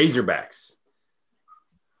the Razorbacks.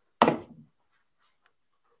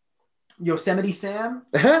 Yosemite Sam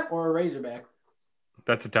I or a Razorback?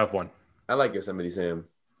 That's a tough one. like Yosemite Sam.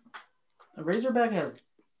 A Razorback has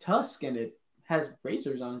tusk and it has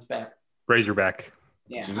razors on its back. Razorback.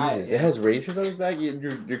 Yeah. Jesus, it has razors on its back?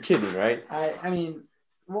 You're kidding, right? I mean,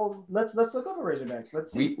 well, let's look up a Razorback.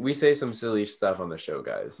 Let's see. We say some silly stuff on the show,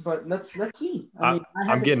 guys. But let's see.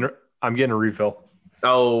 I'm getting a refill.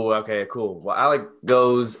 Oh, okay, cool. Well, Alec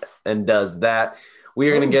goes and does that. We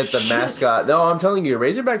are gonna get the shit. mascot. No, I'm telling you,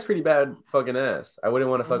 Razorback's pretty bad fucking ass. I wouldn't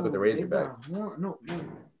want to fuck with the Razorback. No.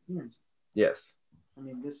 Yes. I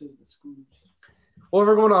mean, this is the Scrooge. Well, if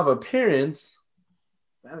we're going off appearance,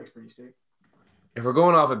 That looks pretty sick.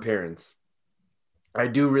 I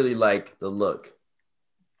do really like the look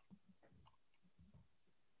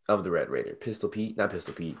of the Red Raider. Not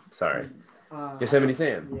Pistol Pete. Sorry, Yosemite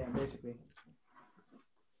Sam. Yeah, basically.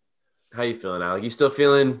 How you feeling, Alec? You still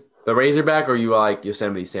feeling the Razorback, or you like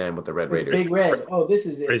Yosemite Sam with the Red It's Raiders? Big Red. Oh, this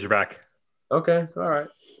is it. Razorback. Okay, all right.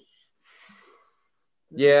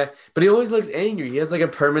 Yeah, but he always looks angry. He has like a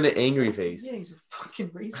permanent angry face. Yeah, he's a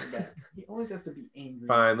fucking Razorback. He always has to be angry.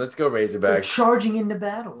 Fine, let's go They're Razorback. charging into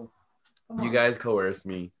battle. Come You on. guys coerced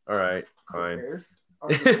me. All right, fine. First. All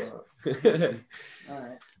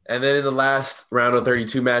right. And then in the last round of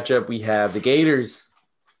 32 matchup, we have the Gators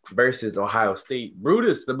versus Ohio State.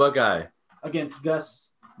 Brutus, the Buckeye. Against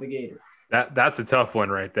Gus the Gator. That's a tough one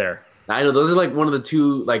right there. I know those are like one of the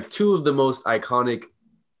two of the most iconic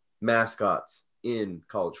mascots in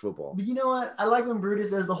college football. But you know what? I like when Brutus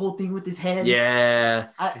does the whole thing with his head. Yeah.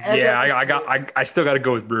 I still got to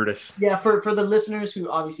go with Brutus. Yeah, for the listeners who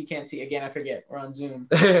obviously can't see, again, I forget, we're on Zoom.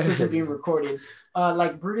 This is being recorded.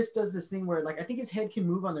 Like Brutus does this thing where like I think his head can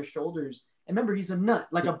move on their shoulders. And remember, he's a nut.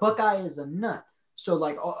 Like a Buckeye is a nut. So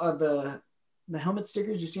like the helmet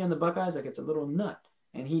stickers you see on the Buckeyes, like it's a little nut.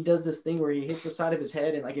 And he does this thing where he hits the side of his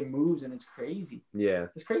head and like it moves and it's crazy. Yeah.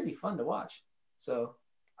 It's crazy fun to watch. So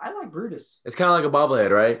I like Brutus. It's kind of like a bobblehead,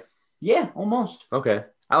 right? Yeah, almost. Okay.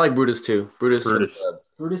 I like Brutus too. Brutus.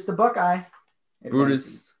 Brutus the Buckeye.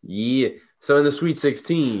 Brutus. Yeah. So in the Sweet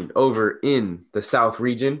 16 over in the South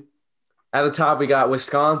region, at the top we got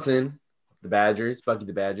Wisconsin, the Badgers, Bucky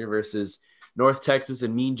the Badger versus North Texas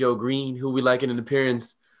and Mean Joe Green, who we like in an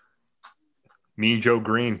appearance. Mean Joe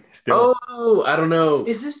Green. Still. Oh, I don't know.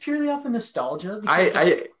 Is this purely off of nostalgia?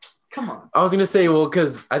 Because, come on. I was gonna say, well,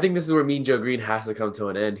 because I think this is where Mean Joe Green has to come to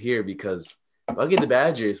an end here because Bucky the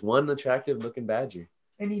Badger is one attractive looking Badger.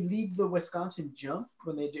 And he leads the Wisconsin jump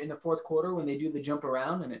when they do in the fourth quarter when they do the jump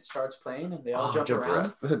around and it starts playing and they all jump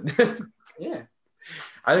around. Yeah,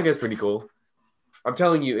 I think that's pretty cool. I'm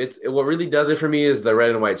telling you, what really does it for me is the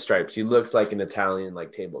red and white stripes. He looks like an Italian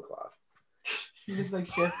like tablecloth. He looks like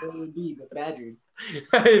Chef B, but badgered.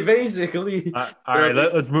 Basically. All right,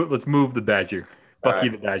 let's move the Badger. Bucky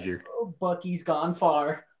right. the Badger. Oh, Bucky's gone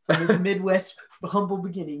far from his Midwest humble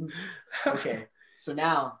beginnings. Okay, so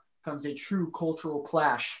now comes a true cultural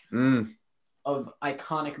clash of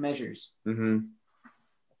iconic measures. Mm-hmm.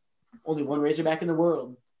 Only one Razorback in the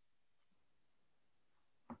world.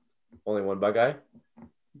 Only one Buckeye?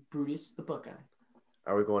 Brutus the Buckeye.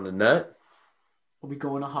 Are we going to nut? Are we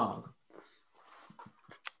going to hog?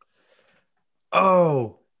 O-H-I.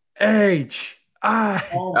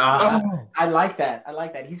 Oh, I like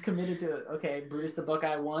that. He's committed to Brutus the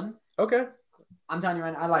Buckeye won. Okay. I'm telling you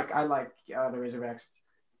right now, I like the Razorbacks.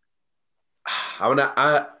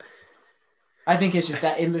 I think it's just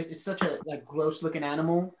that it's such a like gross looking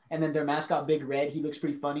animal, and then their mascot Big Red, he looks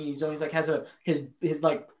pretty funny. He's always like has his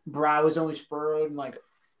like brow is always furrowed and like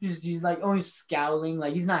he's like always scowling,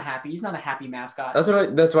 like he's not happy. He's not a happy mascot.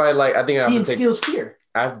 That's why I like. I think he instills fear.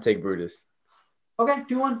 I have to take Brutus. Okay,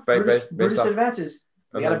 do one. Right, Brutus advances.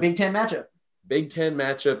 We got a Big Ten matchup. Big Ten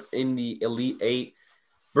matchup in the Elite Eight.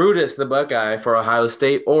 Brutus the Buckeye for Ohio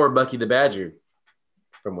State or Bucky the Badger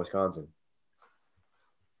from Wisconsin.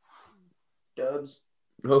 Dubs.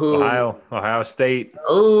 Ooh. Ohio State.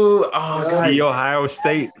 Oh, God. The Ohio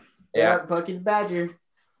State. Yeah, Bucky the Badger.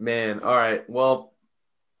 Man, all right. Well,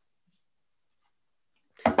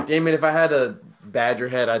 damn it, if I had to Badger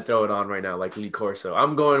head, I'd throw it on right now, like Lee Corso.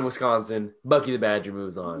 I'm going Wisconsin. Bucky the Badger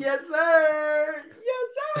moves on. Yes, sir.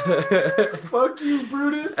 Yes, sir. Fuck you,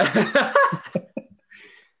 Brutus.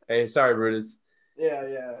 Hey, sorry, Brutus.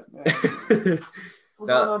 Yeah. We're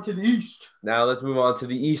going on to the East. Now let's move on to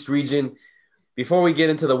the East region. Before we get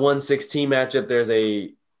into the 1-16 matchup, there's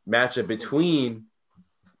a matchup between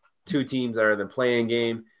two teams that are in the playing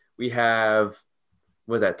game. We have,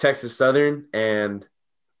 Texas Southern and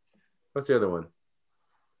what's the other one?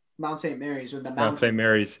 Mount St. Mary's with the Mount St.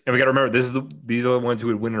 Mary's. And we got to remember, these are the ones who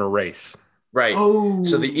would win in a race. Right. Oh.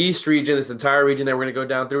 So the East region, this entire region that we're going to go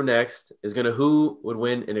down through next, is going to who would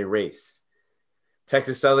win in a race.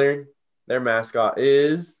 Texas Southern, their mascot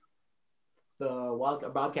is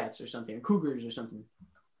the Bobcats or something, Cougars or something.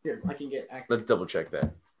 Here, I can get accurate. Let's double check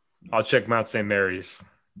that. I'll check Mount St. Mary's.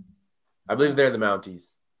 I believe they're the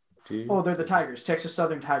Mounties. Oh, they're the Tigers, Texas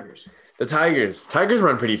Southern Tigers. The Tigers. Tigers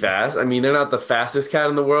run pretty fast. I mean, they're not the fastest cat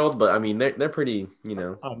in the world, but I mean, they're pretty,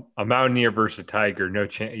 A Mountaineer versus a Tiger, no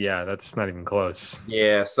chance. Yeah, that's not even close.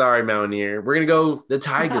 Yeah, sorry, Mountaineer. We're gonna go the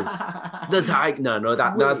Tigers. The Tiger. No,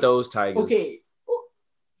 not those Tigers. Okay.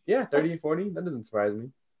 Yeah, 30 and 40. That doesn't surprise me.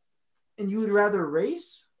 And you would rather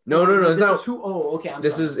race? No. It's not. Who? Oh, okay.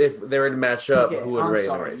 This is if they were to match up, okay, who would I'm race?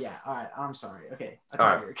 sorry. Yeah. All right. I'm sorry. Okay. A All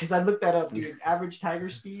right. tiger. Because I looked that up, dude. Average tiger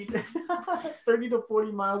speed, 30 to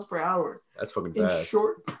 40 miles per hour That's fucking in fast.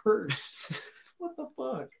 short bursts. What the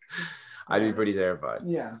fuck? I'd be pretty terrified.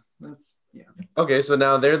 Yeah. Okay, so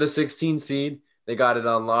now they're the 16 seed. They got it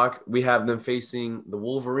on lock. We have them facing the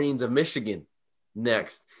Wolverines of Michigan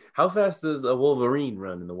next. How fast does a Wolverine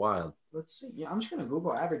run in the wild? Let's see. Yeah, I'm just gonna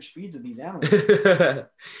Google average speeds of these animals.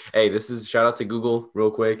 Hey, this is shout out to Google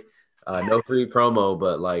real quick. No free promo,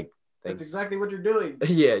 but like thanks. That's exactly what you're doing.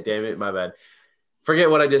 Yeah, damn it, my bad.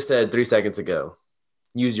 Forget what I just said 3 seconds ago.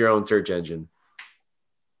 Use your own search engine.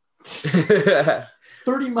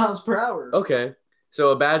 30 miles per hour. Okay. So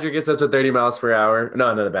a badger gets up to 30 miles per hour.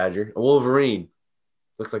 No, not a badger. A Wolverine.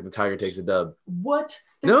 Looks like the tiger takes a dub. What?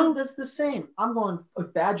 No. That's the same. I'm going a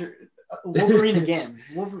badger. Wolverine again.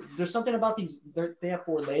 There's something about these. They have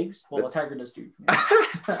 4 legs. Well, a tiger does too. Yeah.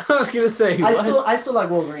 I was gonna say. I still like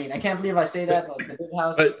Wolverine. I can't believe I say that. But the big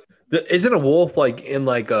house. Isn't a wolf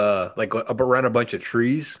around a bunch of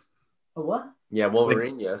trees? A what? Yeah,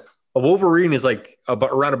 Wolverine. Yes. A Wolverine is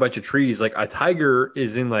around a bunch of trees. Like a tiger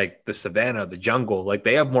is in like the savannah, the jungle. Like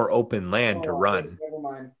they have more open land to run.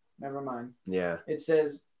 Never mind. Yeah. It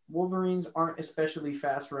says Wolverines aren't especially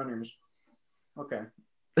fast runners. Okay.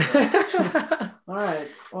 All right.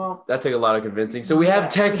 Well, that took a lot of convincing. So we have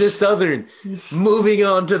Texas Southern moving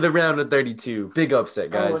on to the round of 32. Big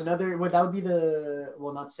upset, guys. That would be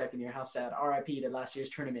not second year. How sad. RIP to last year's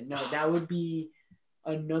tournament. No, that would be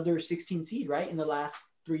another 16 seed, right? In the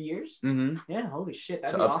last 3 years. Mm-hmm. Yeah. Holy shit.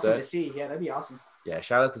 That'd be awesome to see. Yeah, that'd be awesome. Yeah.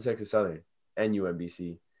 Shout out to Texas Southern and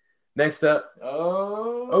UMBC. Next up.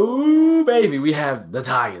 Oh, baby. We have the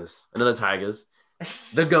Tigers. Another Tigers.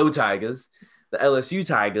 The Go Tigers. The LSU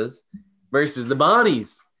Tigers versus the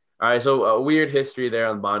Bonnies. All right, so a weird history there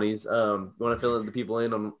on Bonnies. You want to fill in the people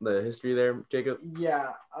in on the history there, Jacob?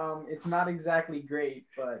 Yeah, it's not exactly great,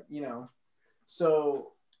 but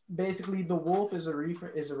so basically the wolf is a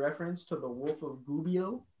reference to the Wolf of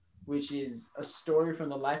Gubbio, which is a story from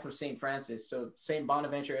the life of Saint Francis. So Saint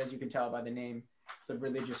Bonaventure, as you can tell by the name, it's a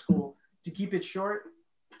religious school. To keep it short,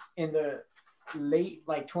 in the late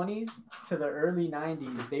 20s to the early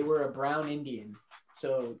 90s, they were a brown Indian,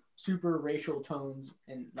 so super racial tones,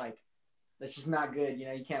 and that's just not good.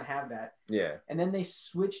 You can't have that. Yeah. And then they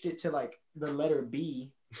switched it to the letter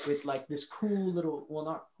B with this cool little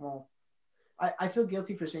I feel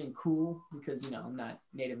guilty for saying cool because I'm not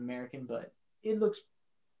Native American, but it looks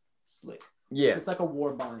slick. Yeah. So it's like a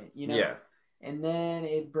war bonnet, Yeah. And then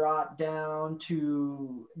it brought down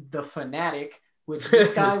to the Fanatic, which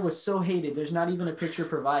this guy was so hated. There's not even a picture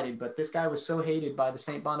provided, but this guy was so hated by the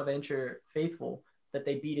St. Bonaventure faithful that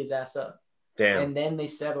they beat his ass up. Damn. And then they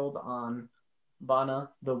settled on Bona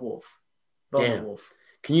the Wolf. Damn. Wolf.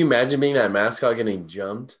 Can you imagine being that mascot getting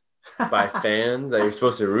jumped by fans that you're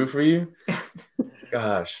supposed to root for you?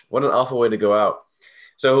 Gosh, what an awful way to go out.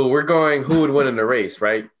 So we're going who would win in a race,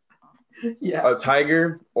 right? Yeah. A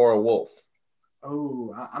tiger or a wolf?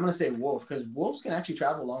 Oh, I'm going to say wolf because wolves can actually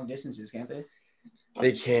travel long distances, can't they?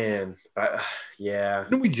 They can. Yeah.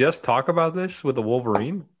 Didn't we just talk about this with the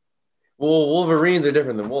Wolverine? Well, Wolverines are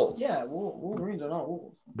different than wolves. Yeah, Wolverines are not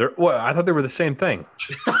wolves. I thought they were the same thing.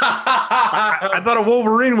 I thought a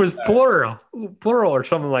Wolverine was plural or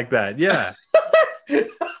something like that. Yeah.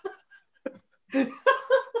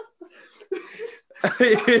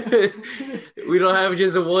 We don't have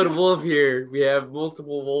just a one wolf here. We have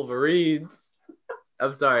multiple Wolverines.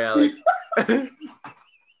 I'm sorry, Alex.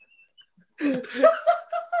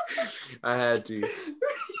 I had to.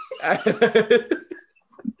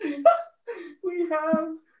 We have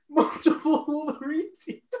multiple Wolverines.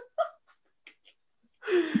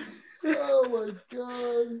 Oh my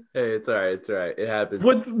god. Hey, it's all right. It's all right. It happens.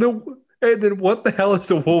 What the hell is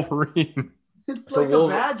a Wolverine? It's So like a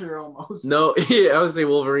badger almost. No, yeah, I would say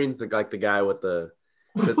Wolverine's the guy with the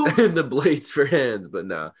blades for hands, but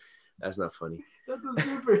no, that's not funny. That's a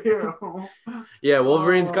superhero. Yeah,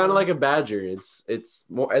 Wolverine's kind of like a badger. It's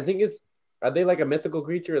more. I think are they like a mythical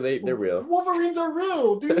creature? Or they're real. Wolverines are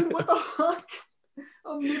real, dude. What the fuck?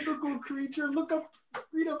 A mythical creature.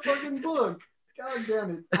 Read a fucking book. God damn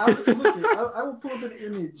it. I will pull up an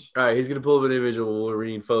image. All right, he's gonna pull up an image of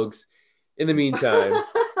Wolverine, folks. In the meantime.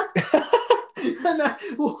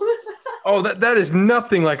 Oh, that is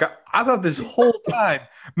nothing like I thought this whole time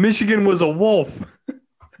Michigan was a wolf.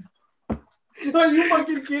 Are you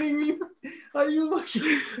fucking kidding me? Are you fucking?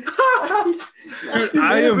 Dude,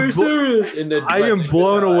 I am serious. I am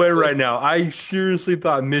blown away right now. I seriously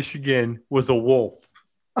thought Michigan was a wolf.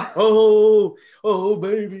 Oh,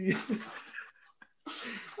 baby.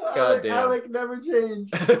 God damn. Alec never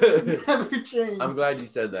changed. Never changed. I'm glad you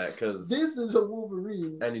said that because this is a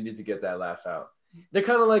Wolverine. I needed to get that laugh out. They're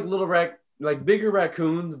kind of like like bigger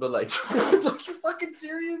raccoons, but like. Are you fucking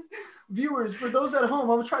serious? Viewers, for those at home,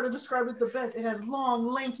 I'm trying to describe it the best. It has long,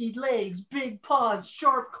 lanky legs, big paws,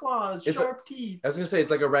 sharp claws, sharp teeth. I was gonna say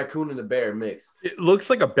it's like a raccoon and a bear mixed. It looks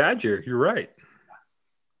like a badger. You're right.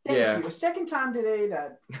 Thank you. A second time today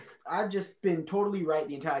that I've just been totally right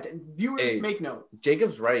the entire time. Viewers, make note.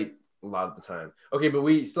 Jacob's right a lot of the time. Okay, but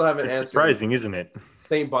we still haven't answered. Surprising, isn't it?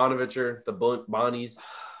 St. Bonaventure, the Bonnies,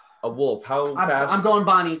 a wolf. How fast? I'm going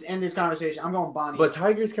Bonnies. End this conversation. I'm going Bonnies. But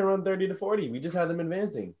Tigers can run 30 to 40. We just had them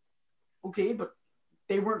advancing. Okay, but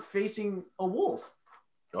they weren't facing a wolf.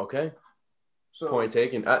 Okay. So point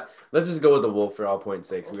taken. Let's just go with the wolf for all points'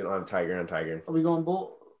 sake. So we don't have Tiger on Tiger. Are we going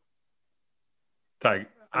bull? Tiger.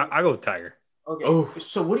 I go with Tiger. Okay. Oh.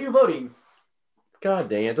 So what are you voting? God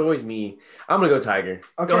dang, it's always me. I'm gonna go Tiger.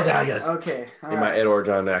 Okay. Go Tigers. Okay. In my Ed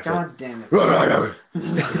Orgeron accent. God damn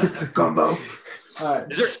it. Gumbo. All right.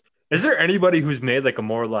 Is there anybody who's made like a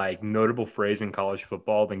more like notable phrase in college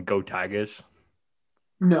football than "Go Tigers"?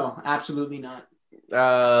 No, absolutely not.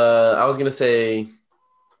 I was gonna say,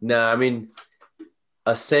 no. I mean,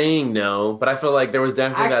 a saying no, but I feel like there was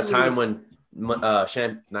definitely that time when not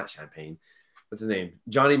Champagne. What's his name?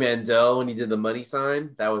 Johnny Mandel, when he did the money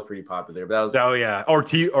sign, that was pretty popular. But that was or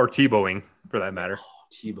Tebowing for that matter.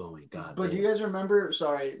 Tebowing, God. But do you guys remember?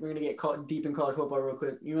 Sorry, we're gonna get deep in college football real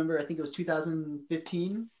quick. You remember? I think it was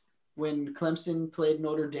 2015 when Clemson played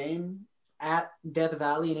Notre Dame at Death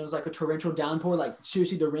Valley, and it was like a torrential downpour. Like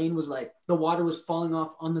seriously, the rain was like the water was falling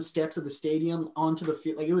off on the steps of the stadium onto the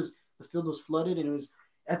field. Like the field was flooded, and it was.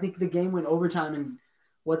 I think the game went overtime, and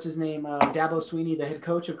what's his name? Dabo Swinney, the head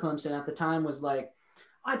coach of Clemson at the time, was like,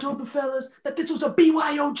 "I told the fellas that this was a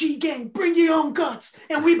BYOG game. Bring your own guts,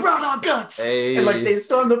 and we brought our guts." Hey. And like they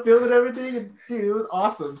stormed the field and everything, and dude, it was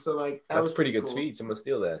awesome. So like that's was a pretty good cool. speech. I'm gonna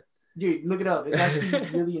steal that. Dude, look it up. It's actually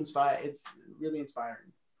really inspiring. It's really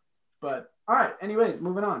inspiring. But all right, anyway,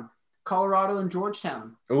 moving on. Colorado and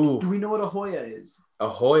Georgetown. Ooh. Do we know what a Hoya is? A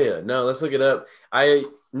Hoya. No, let's look it up. I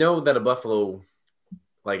know that a buffalo,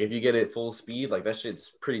 like if you get it full speed, like that shit's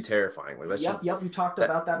pretty terrifying. Like that. Yep. We talked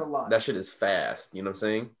about that a lot. That shit is fast. You know what I'm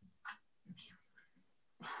saying?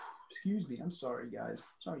 Excuse me. I'm sorry, guys.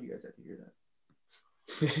 Sorry, you guys had to hear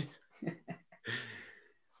that.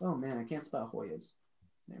 Oh man, I can't spell Hoyas.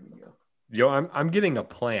 There we go. Yo, I'm getting a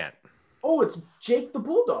plant. Oh, it's Jake the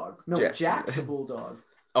Bulldog. No, Jack the Bulldog.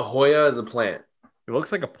 A Hoya is a plant. It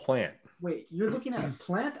looks like a plant. Wait, you're looking at a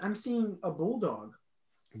plant? I'm seeing a bulldog.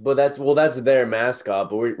 But that's their mascot.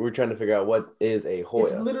 But we're trying to figure out what is a Hoya.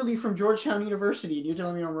 It's literally from Georgetown University. And you're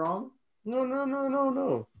telling me I'm wrong?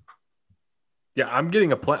 No. Yeah, I'm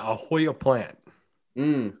getting a Hoya plant.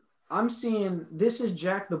 I'm seeing this is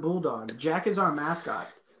Jack the Bulldog. Jack is our mascot.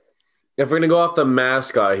 If we're gonna go off the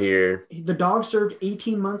mascot here, the dog served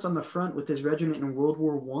 18 months on the front with his regiment in World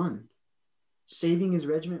War I, saving his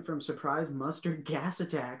regiment from surprise mustard gas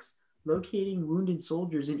attacks, locating wounded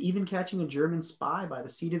soldiers, and even catching a German spy by the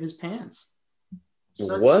seat of his pants.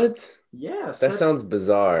 What? Yeah. That sounds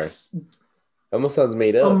bizarre. Almost sounds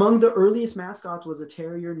made up. Among the earliest mascots was a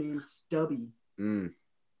terrier named Stubby. The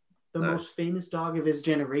most famous dog of his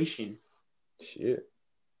generation. Shit.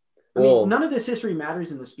 I mean, none of this history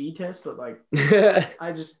matters in the speed test, but like,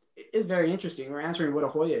 it's very interesting. We're answering what a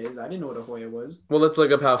Hoya is. I didn't know what a Hoya was. Well, let's look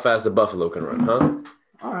up how fast a buffalo can run, huh?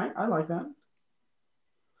 All right. I like that.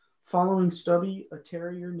 Following Stubby, a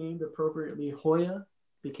terrier named appropriately Hoya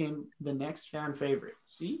became the next fan favorite.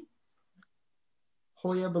 See?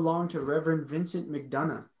 Hoya belonged to Reverend Vincent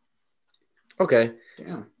McDonough. Okay.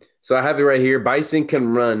 Damn. So I have it right here. Bison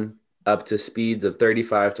can run up to speeds of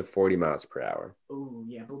 35 to 40 miles per hour. Oh,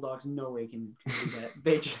 yeah. Bulldogs no way can do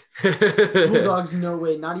that. Bulldogs no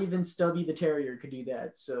way. Not even Stubby the terrier could do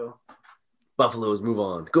that. So Buffaloes, move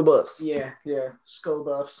on. Go Buffs. yeah. Skull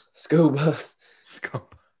Buffs. Go Buffs.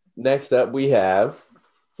 Next up, we have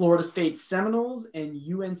Florida State Seminoles and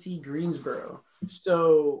UNC Greensboro.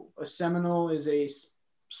 So a Seminole is a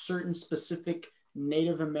certain specific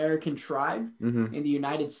Native American tribe in the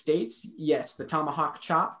United States. Yes, the tomahawk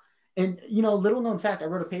chop. And, little known fact, I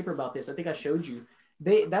wrote a paper about this. I think I showed you.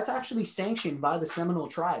 That's actually sanctioned by the Seminole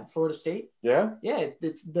tribe, Florida State. Yeah? Yeah,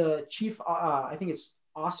 it's the chief, I think it's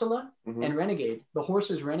Osceola and Renegade. The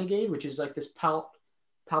horse is Renegade, which is like this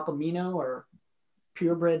Palomino or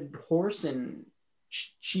purebred horse, and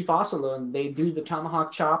Chief Osceola, and they do the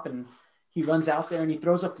tomahawk chop, and he runs out there and he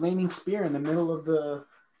throws a flaming spear in the middle of the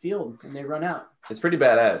field, and they run out. It's pretty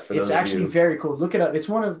badass. It's actually very cool. Look it up. It's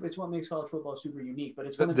what makes college football super unique. But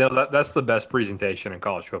it's that's the best presentation in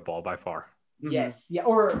college football by far. Yes, yeah,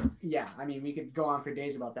 I mean, we could go on for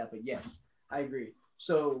days about that, but yes, I agree.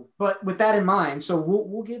 So, but with that in mind, so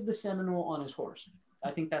we'll give the Seminole on his horse. I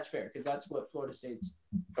think that's fair because that's what Florida State's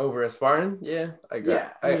over a Spartan. Yeah, I agree. Yeah,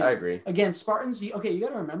 I agree. Again, Spartans. You got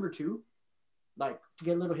to remember too. Like, to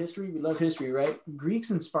get a little history, we love history, right? Greeks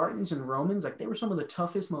and Spartans and Romans, like, they were some of the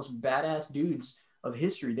toughest, most badass dudes of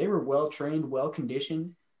history. They were well-trained,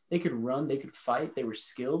 well-conditioned. They could run. They could fight. They were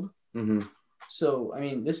skilled. Mm-hmm. So, I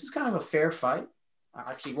mean, this is kind of a fair fight.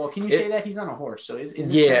 Actually, well, can you say that he's on a horse? So is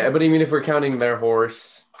yeah, but even if we're counting their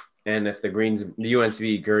horse, and if the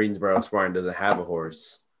UNC Greensboro Spartan doesn't have a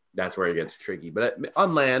horse, that's where it gets tricky. But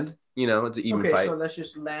on land, it's an even fight. Okay, so that's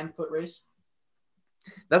just land foot race?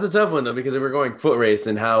 That's a tough one, though, because if we're going foot race,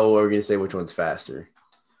 then how are we going to say which one's faster?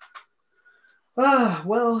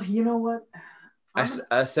 Well, you know what?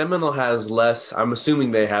 A Seminole has less. I'm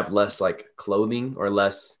assuming they have less, like, clothing or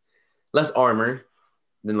less armor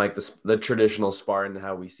than, like, the traditional Spartan,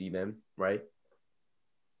 how we see them, right?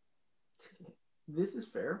 This is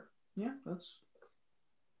fair. Yeah,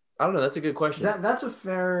 I don't know. That's a good question. That's a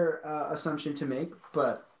fair assumption to make,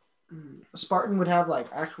 but a Spartan would have, like,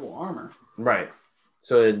 actual armor. Right.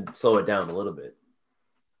 So it'd slow it down a little bit.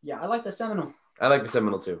 Yeah, I like the Seminole. I like the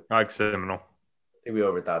Seminole too. I like Seminole. I think we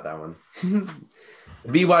overthought that one.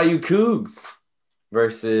 BYU Cougs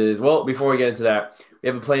versus, well, before we get into that, we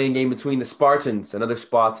have a playing game between the Spartans and other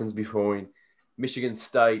Spartans before Michigan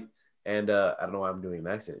State and I don't know why I'm doing an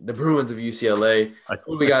accent. The Bruins of UCLA.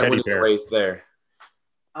 Who we got winning the race there?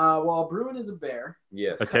 Well, Bruin is a bear.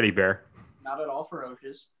 Yes. A teddy bear. Not at all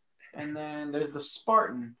ferocious. And then there's the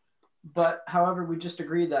Spartan. But, however, we just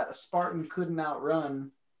agreed that a Spartan couldn't outrun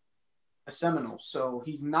a Seminole. So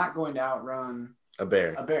he's not going to outrun a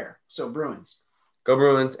bear. So Bruins. Go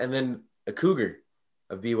Bruins. And then a Cougar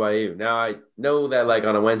of BYU. Now, I know that, like,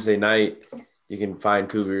 on a Wednesday night, you can find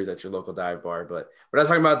Cougars at your local dive bar. But we're not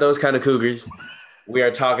talking about those kind of Cougars. We are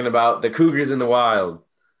talking about the Cougars in the wild.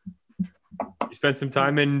 You spent some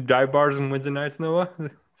time in dive bars on Wednesday nights, Noah?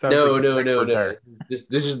 No. This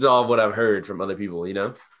is all what I've heard from other people,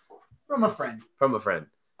 From a friend.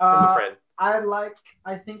 I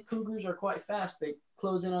think Cougars are quite fast. They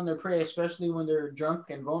close in on their prey, especially when they're drunk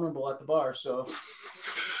and vulnerable at the bar. So,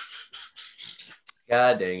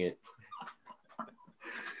 God dang it.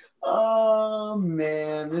 Oh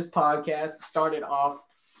man, this podcast started off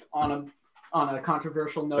on a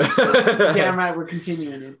controversial note. So damn right, we're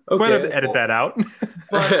continuing it. Okay. We'll have to edit that out.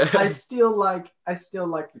 But I still like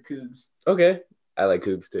the Cougs. Okay, I like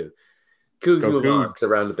Cougs too. Cougs move on to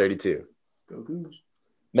round of 32. Go Cougs.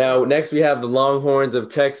 Now, next we have the Longhorns of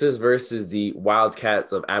Texas versus the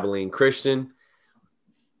Wildcats of Abilene Christian.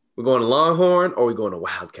 We're going to Longhorn or we going to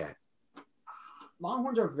Wildcat?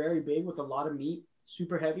 Longhorns are very big with a lot of meat,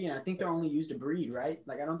 super heavy, and I think they're only used to breed, right?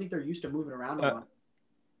 Like, I don't think they're used to moving around a lot.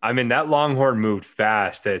 I mean, that Longhorn moved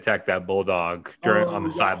fast to attack that Bulldog on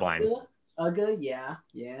the sideline. Yeah.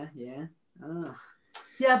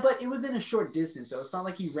 Yeah, but it was in a short distance, so it's not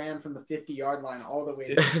like he ran from the 50-yard line all the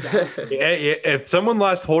way down. If someone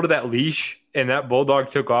lost hold of that leash and that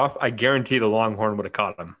Bulldog took off, I guarantee the Longhorn would have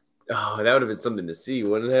caught him. Oh, that would have been something to see,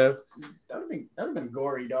 wouldn't it have? That would have been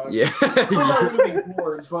gory, dog. Yeah. That would have been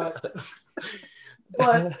gory, but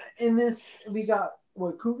in this, we got,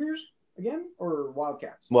 Cougars again or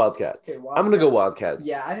Wildcats? Wildcats. Okay, Wildcats. I'm going to go Wildcats.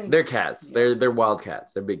 Yeah, I think they're cats. Yeah. They're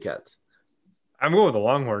Wildcats. They're big cats. I'm going with the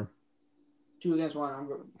Longhorn. 2 against 1. I'm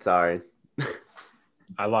going. Sorry.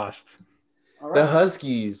 I lost. All The right.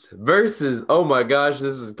 Huskies versus, oh my gosh,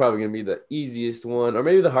 this is probably going to be the easiest one or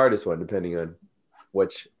maybe the hardest one, depending on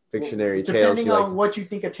which fictionary tales Depending you like. on what you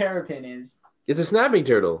think a terrapin is. It's a snapping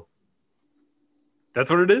turtle.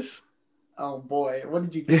 That's what it is? Oh boy, what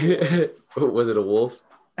did you think it was? Was it a wolf?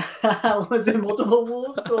 Was it multiple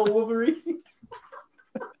wolves or Wolverine?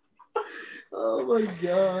 Oh my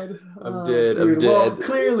god. I'm dead. Dude, I'm dead. well,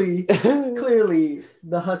 clearly,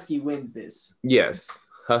 the Husky wins this. Yes.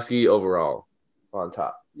 Husky overall on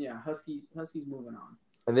top. Yeah, Huskies moving on.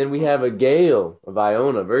 And then we have a Gale of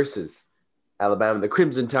Iona versus Alabama, the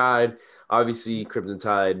Crimson Tide. Obviously, Crimson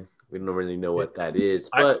Tide, we don't really know what that is,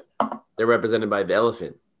 but they're represented by the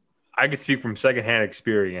elephant. I can speak from secondhand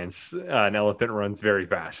experience. An elephant runs very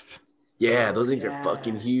fast. Yeah, those things are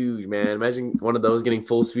fucking huge, man. Imagine one of those getting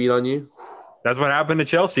full speed on you. That's what happened to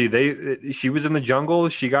Chelsea. She was in the jungle.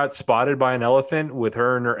 She got spotted by an elephant with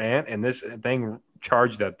her and her aunt, and this thing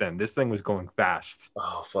charged at them. This thing was going fast.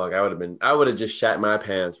 Oh fuck! I would have just shat my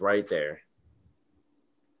pants right there.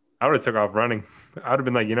 I would have took off running. I would have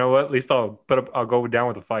been like, you know what? At least I'll go down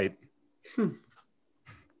with a fight. All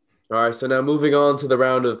right, so now moving on to the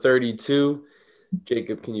round of 32.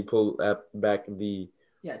 Jacob, can you pull back the?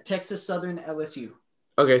 Yeah, Texas Southern LSU.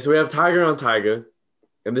 Okay, so we have Tiger on Tiger,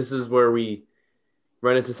 and this is where we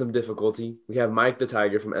run into some difficulty. We have Mike the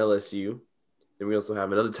Tiger from LSU, and we also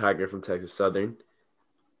have another Tiger from Texas Southern.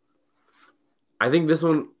 I think this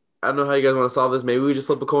one, I don't know how you guys want to solve this. Maybe we just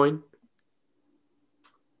flip a coin.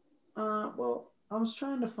 Well, I was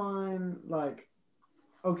trying to find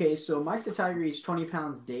okay, so Mike the Tiger eats 20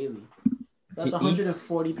 pounds daily. That's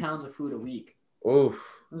 140 pounds of food a week. Oof.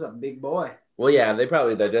 That's a big boy. Well, yeah, they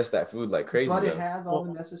probably digest that food like crazy. But it though. has all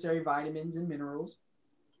the necessary vitamins and minerals.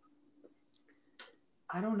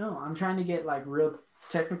 I don't know. I'm trying to get real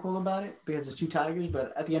technical about it because it's two tigers,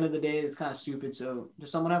 but at the end of the day, it's kind of stupid. So,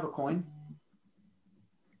 does someone have a coin?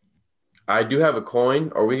 I do have a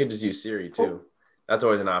coin, or we could just use Siri too. That's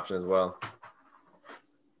always an option as well.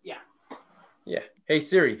 Yeah. Yeah. Hey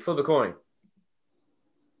Siri, flip a coin.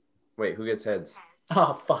 Wait, who gets heads?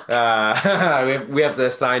 Oh fuck. We have to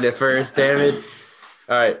assign it first. Damn it.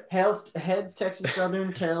 All right. Heads Texas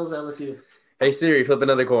Southern, tails LSU. Hey Siri, flip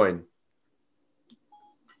another coin.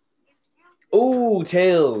 Ooh,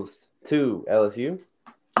 tails. 2 LSU.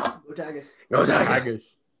 Go Tigers. Go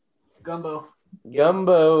Tigers. Gumbo.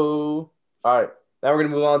 Gumbo. All right. Now we're going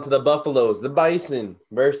to move on to the Buffaloes, the Bison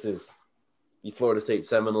versus the Florida State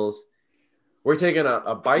Seminoles. We're taking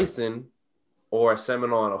a Bison or a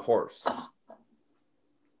Seminole on a horse.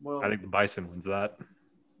 Well, I think the Bison wins that.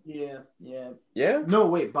 Yeah. Yeah? No,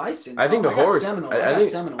 wait, Bison. I think the horse. Seminole.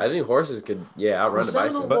 I think horses could, outrun the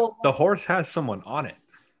Bison. But the horse has someone on it.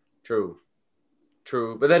 True.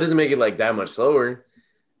 But that doesn't make it that much slower.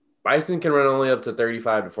 Bison can run only up to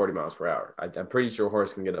 35 to 40 miles per hour. I'm pretty sure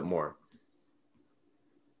horse can get up more.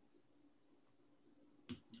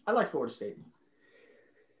 I like Florida State.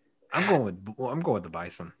 I'm going with the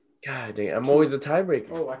Bison. God dang, I'm always the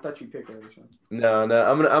tiebreaker. Oh, I thought you picked the other one. No,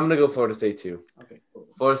 I'm gonna go Florida State too. Okay, cool.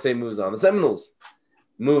 Florida State moves on. The Seminoles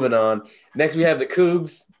moving on. Next we have the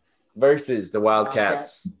Cougs versus the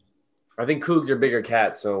Wildcats. I think Cougs are bigger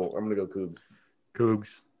cats, so I'm gonna go Cougs.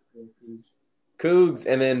 Cougs,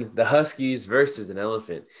 and then the Huskies versus an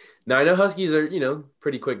elephant. Now I know Huskies are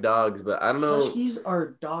pretty quick dogs, but I don't know. Huskies are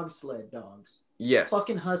dog sled dogs. Yes.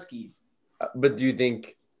 Fucking Huskies. But do you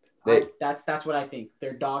think that's what I think?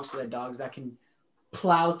 They're dog sled dogs that can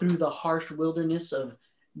plow through the harsh wilderness of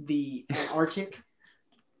the Antarctic.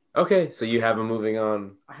 Okay, so you have them moving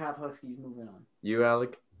on. I have Huskies moving on. You,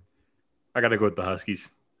 Alec? I got to go with the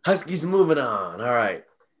Huskies. Huskies moving on. All right.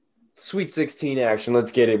 Sweet 16 action.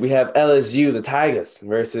 Let's get it. We have LSU, the Tigers,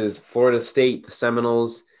 versus Florida State, the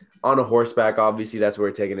Seminoles, on a horseback. Obviously, that's what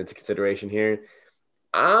we're taking into consideration here.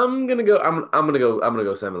 I'm gonna go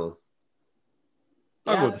Seminole.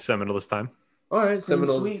 I'll go with the Seminole this time. All right,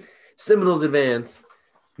 Seminoles advance.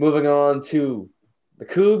 Moving on to the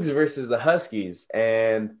Cougs versus the Huskies,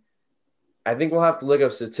 and I think we'll have to look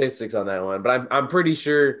up statistics on that one. But I'm pretty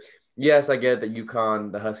sure. Yes, I get that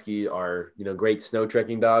UConn, the Husky are great snow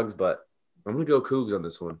trekking dogs, but I'm gonna go Cougs on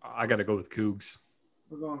this one. I gotta go with Cougs.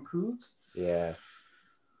 We're going Cougs. Yeah.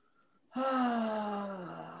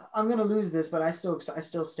 I'm gonna lose this, but I still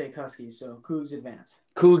stay Huskies, so Cougs advance.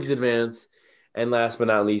 Cougs advance. And last but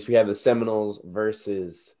not least, we have the Seminoles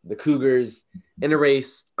versus the Cougars. In a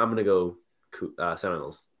race, I'm going to go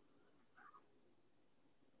Seminoles.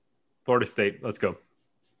 Florida State, let's go.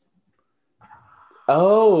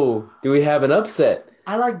 Oh, do we have an upset?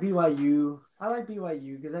 I like BYU. I like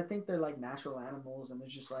BYU because I think they're like natural animals and they're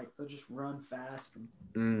just like they'll just run fast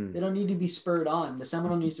and they don't need to be spurred on. The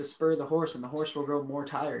Seminole needs to spur the horse and the horse will grow more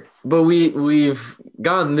tired. But we've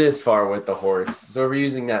gone this far with the horse, so we're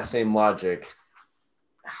using that same logic.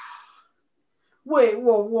 Wait,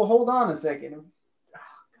 well, hold on a second. Oh, God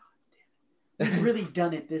damn it. We've really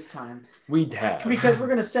done it this time. We'd have. Because we're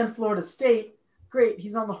going to send Florida State. Great,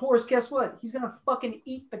 he's on the horse. Guess what? He's going to fucking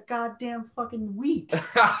eat the goddamn fucking wheat.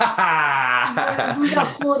 Yes, we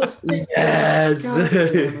got Florida State. Yes. God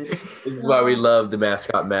damn it. This is why we love the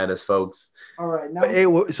mascot madness, folks. All right. Now, Hey,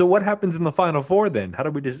 so what happens in the Final Four then? How do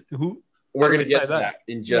we just who? We're going to decide get to that?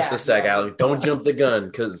 that in just Yeah, a sec, yeah. Alex. Don't jump the gun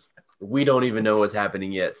because we don't even know what's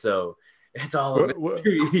happening yet. So it's all a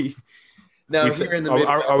mystery. Now, here in the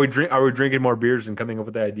Midwest, are we drinking more beers and coming up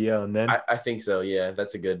with the idea and then I think so. Yeah,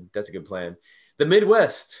 that's a good plan. The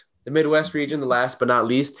Midwest region, the last but not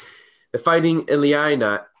least, the Fighting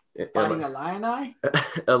Illini. fighting a Illini?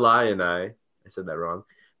 Illini. I said that wrong.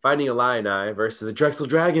 Fighting Illini versus the Drexel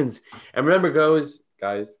Dragons. And remember, girls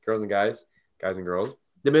and guys,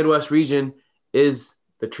 the Midwest region is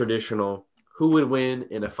the traditional who would win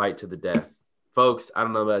in a fight to the death. Folks, I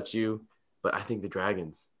don't know about you, but I think the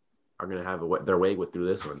Dragons are going to have their way through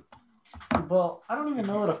this one. Well, I don't even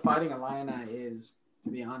know what a fighting Illini is, to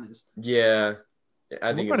be honest. Yeah.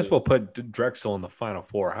 I we think might as well put Drexel in the Final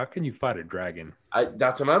Four. How can you fight a dragon?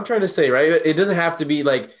 that's what I'm trying to say, right? It doesn't have to be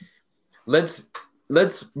like, let's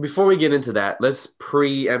before we get into that, let's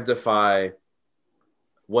preemptify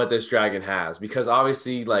what this dragon has, because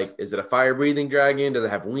obviously, like, is it a fire breathing dragon? Does it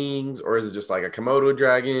have wings, or is it just like a Komodo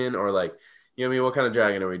dragon, or like, you know what I mean? What kind of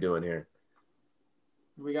dragon are we doing here?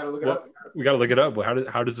 We got to look it up. We got to look it up.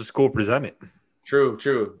 How does the school present it?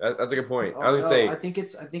 True. That's a good point. I was gonna say, I think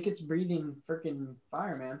it's breathing freaking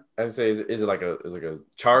fire, man. I would say, is it like a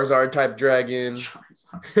Charizard type dragon,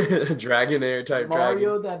 Charizard. Dragonair type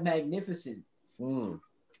Mario the Magnificent. dragon?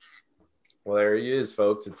 Well, there he is,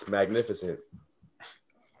 folks. It's magnificent.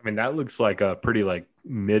 I mean, that looks like a pretty like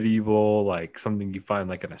medieval, like something you find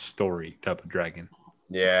like in a story type of dragon.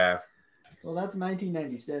 Yeah. Well, that's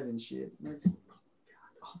 1997 shit. That's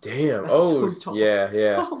Damn. That's Oh, so tall.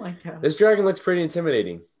 yeah. oh my god. This dragon looks pretty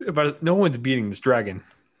intimidating. But no one's beating this dragon.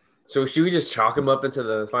 So should we just chalk him up into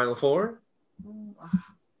the Final Four?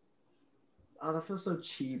 Oh, that feels so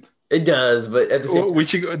cheap. It does, but at the same time, We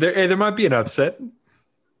should go there. Hey, there might be an upset. all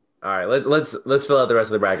right. Let's fill out the rest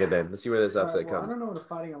of the bracket then. Let's see where this upset Alright, well, I comes. don't know what a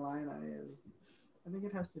fighting Illini is. I think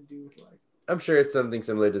it has to do with like I'm sure it's something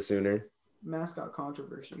similar to Sooner. mascot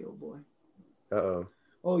controversy. Oh boy. Uh-oh.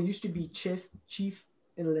 Oh, it used to be Chief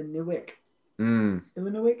Illinois. Mm.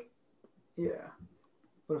 Illinois? Yeah.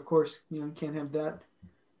 But of course, you can't have that.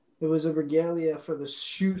 It was a regalia for the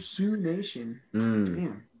Sioux Nation. Mm.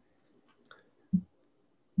 Damn.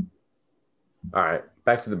 All right.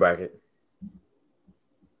 Back to the bracket.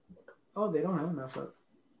 Oh, they don't have enough up.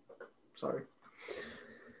 Sorry.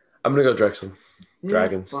 I'm gonna go Drexel. Yeah,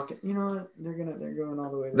 Dragons. Fuck it. You know what? They're going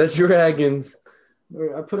all the way. The Dragons.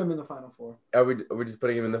 I put them in the Final Four. Are we just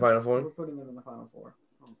putting him in the Final We're Four? putting them in the Final Four.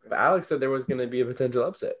 Okay. But Alex said there was gonna be a potential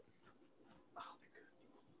upset.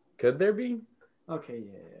 Could there be? Okay,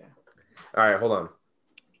 yeah. All right, hold on.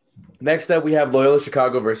 Next up, we have Loyola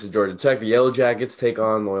Chicago versus Georgia Tech. The Yellow Jackets take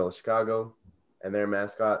on Loyola Chicago, and their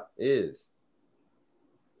mascot is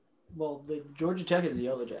Well, the Georgia Tech is the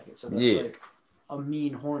Yellow Jacket, so that's Yeah. like a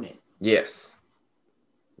mean hornet. yes,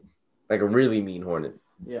 like a really mean hornet.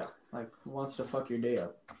 Yeah, like wants to fuck your day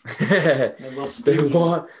up. They And will sting you.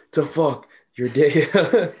 want to fuck your day.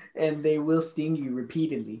 And they will sting you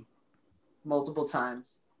repeatedly, multiple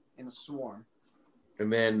times in a swarm.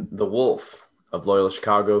 And then the Wolf of Loyola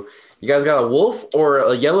Chicago. You guys got a wolf or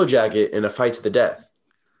a Yellow Jacket in a fight to the death?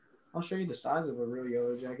 I'll show you the size of a real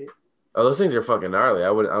Yellow Jacket. Oh, those things are fucking gnarly. I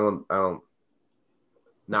don't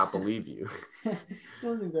not believe you.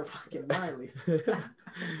 Those things are fucking gnarly.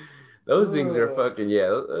 Those things are Ugh. fucking yeah.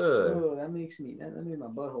 Oh, that made my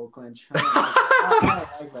butthole clench.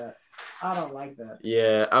 I don't like that. I don't like that.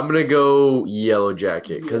 Yeah, I'm gonna go Yellow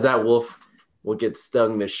Jacket because Yeah. that wolf will get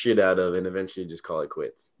stung the shit out of and eventually just call it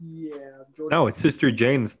quits. Yeah, Georgia. No, it's Sister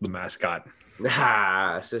Jane's the mascot.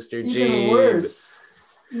 Ah, Sister Even Jean. worse.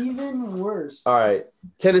 Even worse. All right,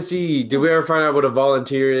 Tennessee. Did we ever find out what a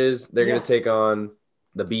volunteer is? They're Yeah. gonna take on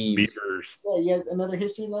the Bees. Beavers. Yeah, you guys, another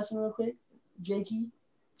history lesson real quick?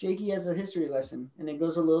 Jakey has a history lesson, and it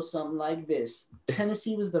goes a little something like this.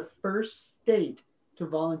 Tennessee was the first state to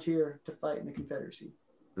volunteer to fight in the Confederacy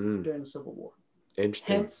during the Civil War.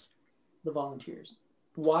 Interesting. Hence, the volunteers.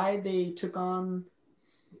 Why they took on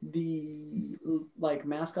the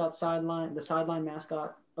sideline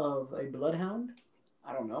mascot of a bloodhound,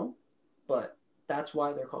 I don't know. but that's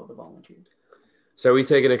why they're called the Volunteers. So are we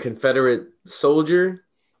taking a Confederate soldier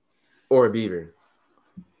or a Beaver?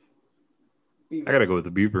 I gotta go with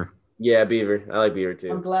the Beaver. Yeah, Beaver. I like Beaver I'm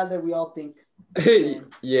too. glad that we all think the same.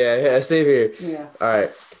 yeah, same here. Yeah. All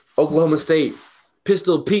right. Oklahoma State,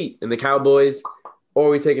 Pistol Pete and the Cowboys. Or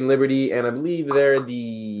are we taking Liberty? And I believe they're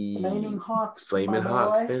the Flaming Hawks. Flaming my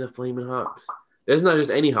Hawks. boy. They're the Flaming Hawks. This is not just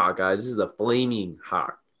any hawk, guys. This is the Flaming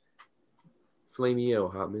Hawk. Flamio,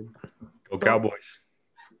 Hotman. Go Cowboys.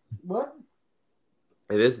 What?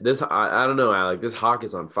 Hey, this I don't know, Alec. This hawk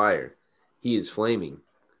is on fire. He is flaming,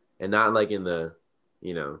 and not like in the,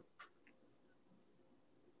 you know.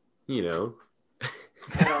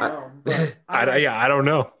 I don't know. But I don't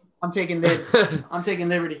know. I'm taking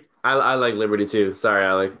Liberty. I like Liberty too. Sorry,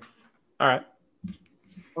 Alec. All right.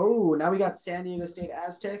 Oh, now we got San Diego State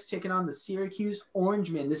Aztecs taking on the Syracuse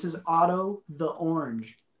Orangemen. This is Otto the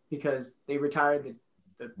Orange because they retired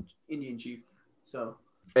the Indian chief. So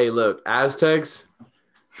Hey, look, Aztecs.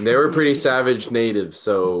 They were pretty savage natives.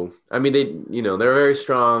 So I mean, they're very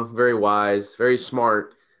strong, very wise, very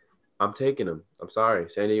smart. I'm taking them. I'm sorry,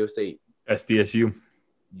 San Diego State. SDSU.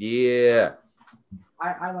 Yeah.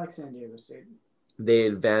 I like San Diego State. They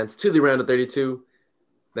advance to the round of 32.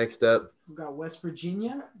 Next up. We've got West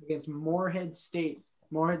Virginia against Morehead State.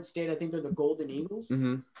 Morehead State, I think they're the Golden Eagles.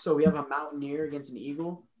 Mm-hmm. So we have a Mountaineer against an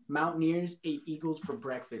Eagle. Mountaineers ate eagles for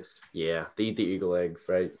breakfast. Yeah, they eat the eagle eggs,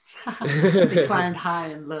 right? They climbed high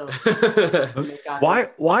and low.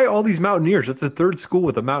 Why all these Mountaineers? That's the third school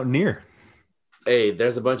with a Mountaineer. Hey,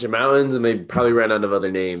 there's a bunch of mountains, and they probably ran out of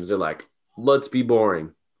other names. They're like, let's be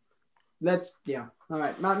boring. All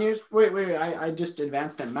right, Mountaineers. Wait. I just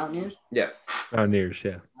advanced them. Mountaineers? Yes. Mountaineers,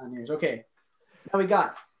 yeah. Mountaineers. Okay. Now we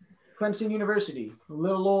got Clemson University,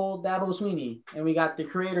 little old Dabo Sweeney, and we got the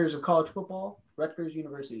creators of college football, Rutgers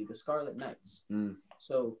University, the Scarlet Knights.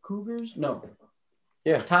 So Cougars? No.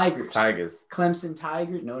 Yeah. Tigers. Tigers. Clemson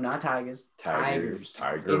Tigers. No, not Tigers. Tigers.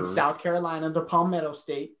 In South Carolina, the Palmetto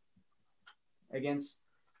State against,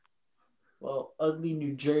 ugly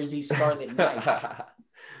New Jersey Scarlet Knights.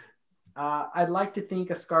 I'd like to think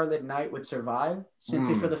a Scarlet Knight would survive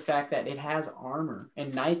simply for the fact that it has armor,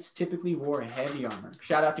 and Knights typically wore heavy armor.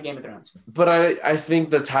 Shout out to Game of Thrones. But I think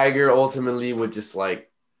the Tiger ultimately would just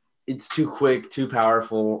it's too quick, too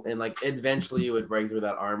powerful, and eventually it would break through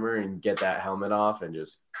that armor and get that helmet off and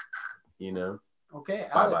just, Okay, Bye-bye.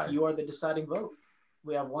 Alec, you are the deciding vote.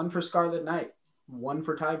 We have one for Scarlet Knight, one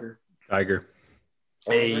for Tiger. Tiger.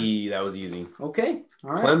 Hey, that was easy. Okay,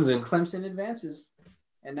 all right. Clemson advances.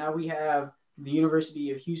 And now we have the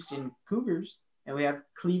University of Houston Cougars, and we have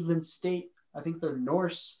Cleveland State. I think they're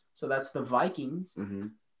Norse, so that's the Vikings. Mm-hmm.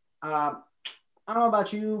 I don't know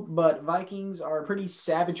about you, but Vikings are pretty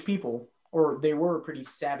savage people, or they were pretty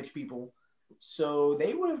savage people. So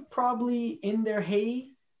they would have probably, in their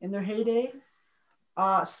heyday,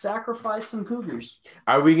 sacrificed some Cougars.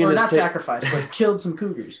 Are we gonna sacrifice, but killed some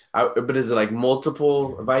Cougars? But is it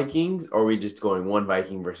multiple Vikings, or are we just going one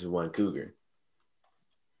Viking versus one Cougar?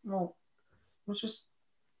 Well, let's just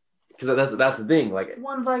because that's the thing.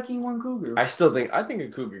 One Viking, one Cougar. I think a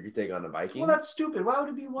Cougar could take on a Viking. Well, that's stupid. Why would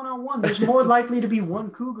it be 1-on-1? There's more likely to be one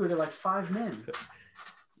Cougar to 5 men.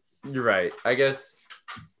 You're right. I guess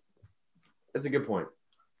that's a good point.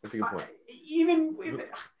 Even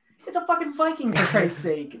it's a fucking Viking, for Christ's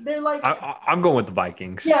sake. They're I'm going with the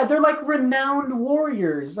Vikings. Yeah, they're renowned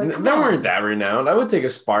warriors. They weren't that renowned. I would take a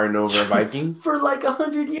Spartan over a Viking. For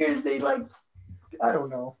 100 years, they I don't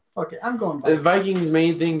know. Fuck it. I'm going Vikings. The Vikings'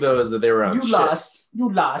 main thing though is that they were on You ships.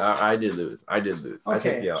 lost. I did lose. Okay, I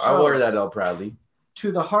take the L. so- I wore that L proudly.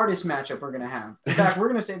 To the hardest matchup we're gonna have. In fact, we're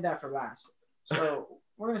gonna save that for last. So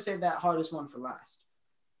we're gonna save that hardest one for last.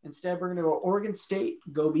 Instead, we're gonna go Oregon State,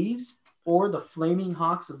 go Beavs, or the Flaming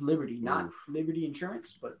Hawks of Liberty. Not Liberty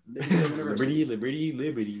Insurance, but Liberty University.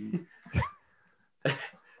 Liberty.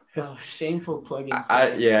 Oh, shameful plugins.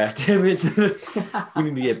 Yeah, damn it. We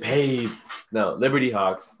need to get paid. No, Liberty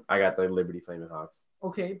Hawks. I got the Liberty Flaming Hawks.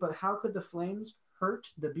 Okay, but how could the Flames hurt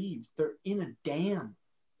the Beavs? They're in a dam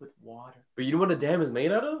with water. But you know what a dam is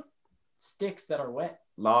made out of? Sticks that are wet.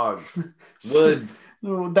 Logs, wood.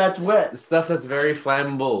 No, that's wet. Stuff that's very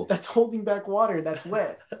flammable. That's holding back water. That's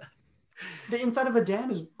wet. The inside of a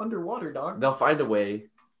dam is underwater, dog. They'll find a way.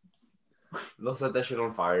 They'll set that shit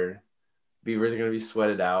on fire. Beavers are going to be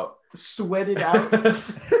sweated out. Sweated out?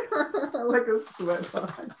 Like a sweat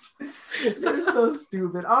lodge. You're so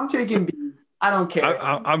stupid. I'm taking Beavs. I don't care.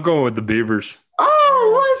 I'm going with the Beavers.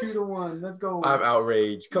 Oh, what? 2-1. Let's go. I'm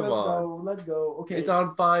outraged. Come on. Let's go. Okay. It's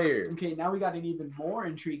on fire. Okay, now we got an even more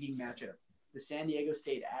intriguing matchup. The San Diego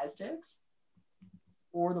State Aztecs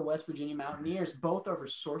or the West Virginia Mountaineers. Both are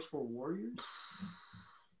resourceful warriors.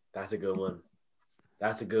 That's a good one.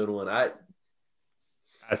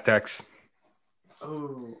 Aztecs.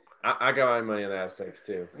 Oh, I got my money on the Aztecs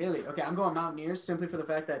too. really? Okay, I'm going Mountaineers simply for the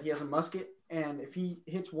fact that he has a musket, and if he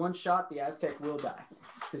hits one shot, the Aztec will die.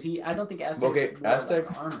 Because I don't think Aztecs Okay, wore,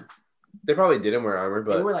 Aztecs- armor. They probably didn't wear armor,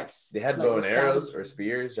 They but were like they had like bow and arrows savage or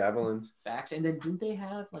spears, javelins. facts, and then didn't they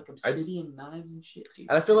have like obsidian knives and shit? Dude?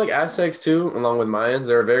 And I feel like Aztecs too, along with Mayans,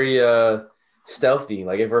 they're very stealthy.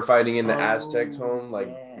 Like if we're fighting in the Aztecs' home, like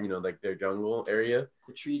yeah. like their jungle area,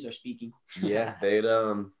 The trees are speaking. yeah,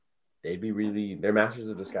 they'd be really they're masters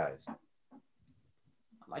of disguise. I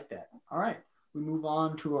like that. All right, we move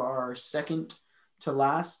on to our second to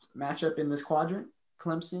last matchup in this quadrant: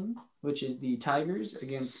 Clemson, which is the Tigers,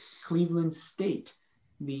 against Cleveland State,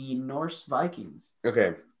 the Norse Vikings.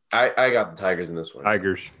 Okay, I got the Tigers in this one.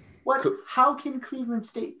 Tigers. What? How can Cleveland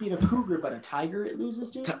State beat a Cougar, but a Tiger it loses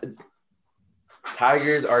to?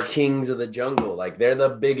 Tigers are kings of the jungle. Like they're the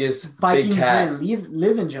biggest Vikings big cat. didn't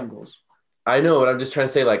live in jungles. I know, but I'm just trying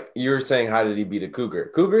to say, like, you were saying, how did he beat a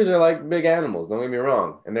cougar? Cougars are like big animals, don't get me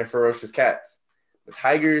wrong, and they're ferocious cats. But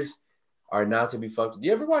tigers are not to be fucked with.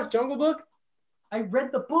 You ever watch Jungle Book? I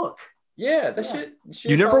read the book. Yeah, that Yeah. shit.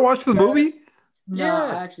 You never watched the movie? No, Yeah.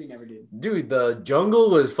 I actually never did. Dude, the jungle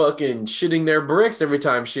was fucking shitting their bricks every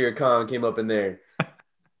time Shere Khan came up in there.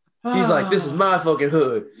 He's like, this is my fucking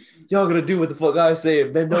hood. Y'all gonna do what the fuck I say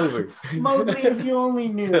and bend over. Mowgli, if you only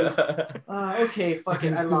knew. Okay, fuck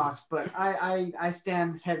it, I lost. But I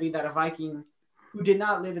stand heavy that a Viking who did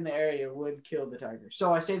not live in the area would kill the tiger.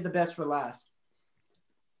 So I saved the best for last.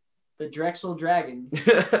 The Drexel Dragons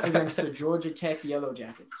against the Georgia Tech Yellow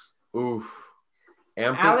Jackets. Oof.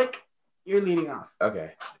 Alec, you're leading off.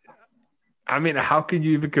 Okay. I mean, how can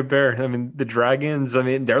you even compare? I mean, the Dragons, I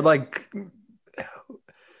mean, they're like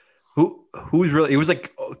who's really, it was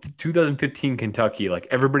like 2015 Kentucky. Like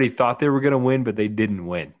everybody thought they were going to win, but they didn't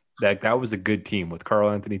win. That was a good team with Karl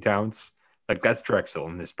Anthony Towns. Like that's Drexel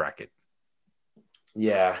in this bracket.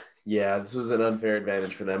 Yeah. This was an unfair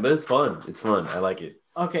advantage for them, but it's fun. It's fun. I like it.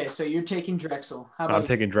 Okay, so you're taking Drexel. How about I'm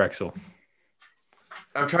taking Drexel.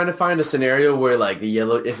 I'm trying to find a scenario where like the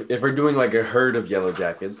yellow, if we're doing like a herd of yellow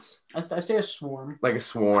jackets, I say a swarm. like a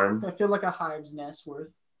swarm, I feel like a hive's nest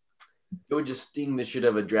worth. it would just sting the shit out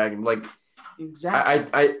of a dragon. Like Exactly.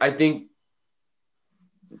 I think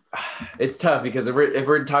it's tough because if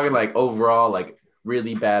we're talking like overall like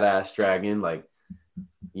really badass dragon, like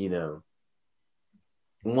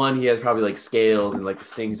one, he has probably like scales and like the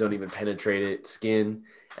stings don't even penetrate its skin,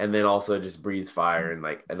 and then also just breathes fire and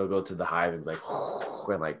like it'll go to the hive and like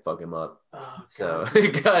and like fuck him up. Oh, So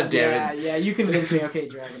god damn it. Yeah, you convinced me. Okay,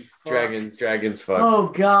 dragon. Fuck. Dragons fuck. Oh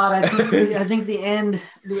God, I think the end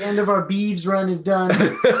of our Beeves run is done.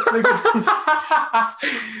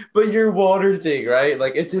 But your water thing, right?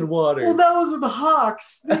 Like it's in water. Well, that was with the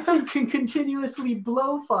Hawks. This thing can continuously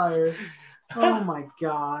blow fire. Oh my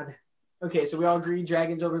God. Okay, so we all agree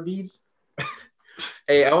dragons over Beeves.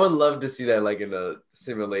 Hey, I would love to see that like in a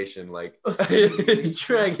simulation, like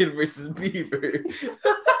dragon versus beaver.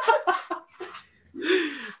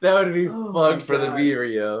 That would be fucked for the beaver,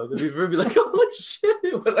 yo. The beaver would be like, "Holy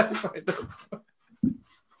shit! What I find out?"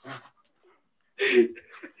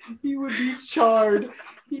 He would be charred.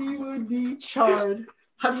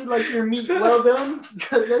 How do you like your meat? Well done?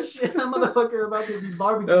 Because that motherfucker about to be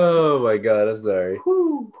barbecue. Oh my god, I'm sorry.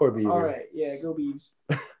 Whew. Poor beaver. All right, yeah, go Beavs.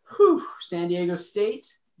 Whew. San Diego State,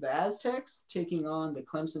 the Aztecs taking on the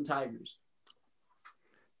Clemson Tigers.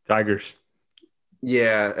 Tigers.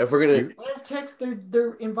 Yeah, if we're gonna, Aztecs,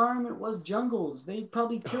 their environment was jungles. They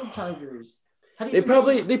probably killed tigers. How do you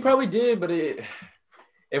they probably did, but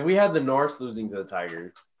if we had the Norse losing to the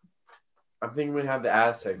Tigers, I'm thinking we'd have the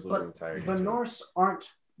Aztecs losing to the Tigers. The Norse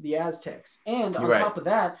aren't the Aztecs. And on top of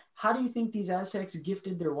that, how do you think these Aztecs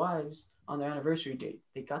gifted their wives on their anniversary date?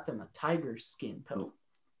 They got them a tiger skin coat.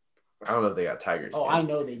 I don't know if they got tiger skin. Oh, I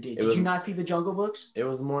know they did. Did you not see the Jungle Books? It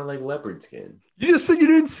was more like leopard skin. You just said you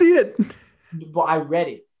didn't see it. Well, I read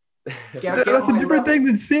it. That's a different thing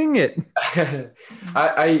than seeing it.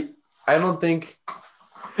 I don't think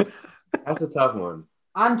that's a tough one.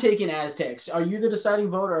 I'm taking Aztecs. Are you the deciding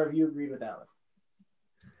vote, or have you agreed with Alec?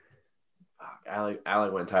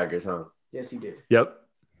 Alec went Tigers, huh? Yes, he did. Yep.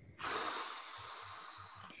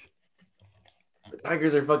 The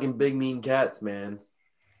Tigers are fucking big mean cats, man.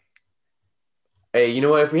 Hey, you know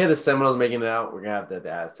what? If we had the Seminoles making it out, we're gonna have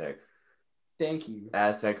the Aztecs. Thank you.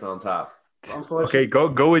 Aztecs on top. Okay,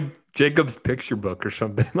 go with Jacob's picture book or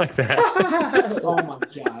something like that. Oh my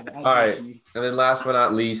God. All right. And then last but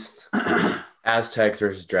not least, Aztecs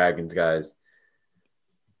versus Dragons, guys.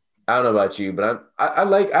 I don't know about you, but I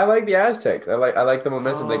like the Aztecs. I like the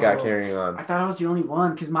momentum they got carrying on. I thought I was the only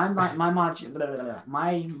one because my mindset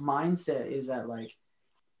is that like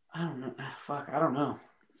I don't know. Fuck, I don't know.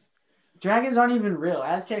 Dragons aren't even real.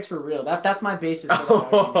 Aztecs were real. That's my basis for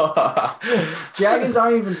that argument. Dragons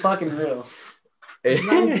aren't even fucking real.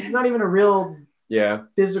 He's not even a real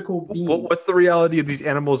physical being. What's the reality of these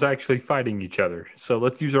animals actually fighting each other? So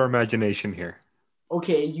let's use our imagination here.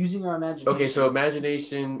 Okay, using our imagination. Okay, so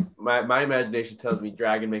imagination. My imagination tells me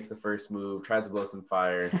dragon makes the first move, tries to blow some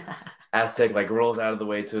fire. Aztec like rolls out of the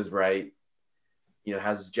way to his right. You know,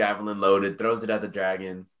 has his javelin loaded, throws it at the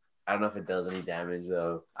dragon. I don't know if it does any damage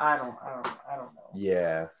though. I don't know.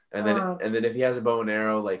 Yeah, and then if he has a bow and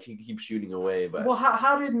arrow, like he can keep shooting away. But well,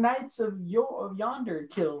 how did Knights of Yonder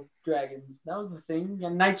kill dragons? That was the thing.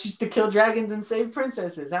 And knights used to kill dragons and save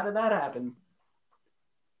princesses. How did that happen?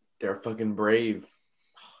 They're fucking brave.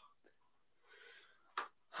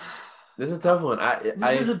 This is a tough one.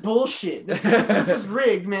 This is bullshit. This is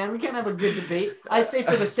rigged, man. We can't have a good debate. I say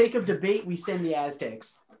for the sake of debate, we send the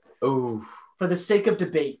Aztecs. Oh. For the sake of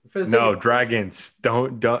debate. Dragons.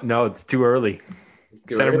 Don't. No, it's too early.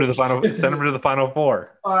 Send them to the final. Send them to the final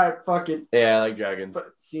four. All right, fuck it. Yeah, I like dragons.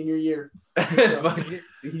 Senior year.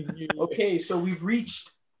 Okay, so we've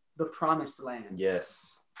reached the promised land.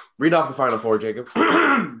 Yes. Read off the final four, Jacob.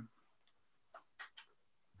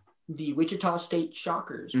 The Wichita State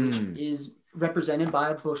Shockers, which is represented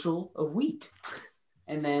by a bushel of wheat.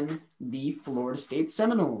 And then the Florida State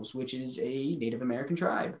Seminoles, which is a Native American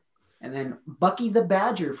tribe. And then Bucky the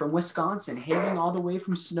Badger from Wisconsin, hailing all the way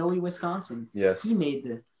from snowy Wisconsin. Yes. He made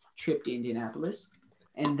the trip to Indianapolis.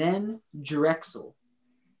 And then Drexel.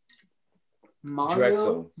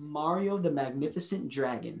 Mario the Magnificent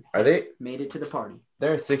Dragon. Are they? Made it to the party.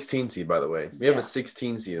 They're a 16 seed, by the way. We have a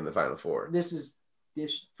 16 seed in the final four. This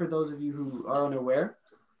for those of you who are unaware,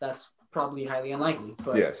 that's probably highly unlikely.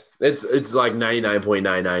 But yes, it's like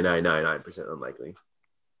 99.99999% unlikely.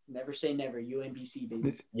 Never say never. UMBC,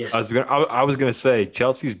 baby. Yes. I was gonna say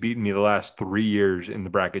Chelsea's beaten me the last 3 years in the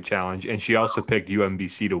bracket challenge, and she also picked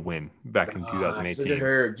UMBC to win back in 2018. Look at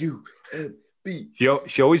her, UMBC.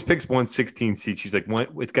 She always picks 116 seed. She's like,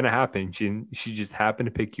 it's gonna happen. She just happened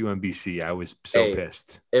to pick UMBC. I was so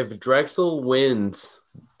pissed. If Drexel wins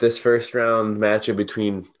this first round matchup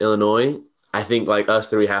between Illinois, I think like us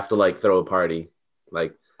three have to like throw a party.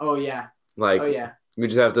 Like, we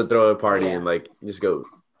just have to throw a party and like just go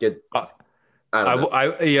get. I don't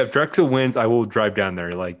know. If Drexel wins, I will drive down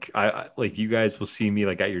there. Like you guys will see me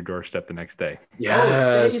like at your doorstep the next day. Yeah.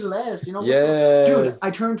 Oh, say less. You know. Yes. Dude,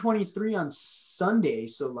 I turned 23 on Sunday,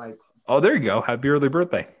 so like. Oh, there you go. Happy early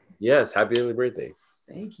birthday. Yes, happy early birthday.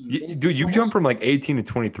 Thank you. Dude, you jumped from like 18 to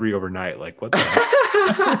 23 overnight. Like what the heck?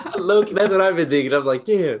 Look, that's what I've been thinking. I was like,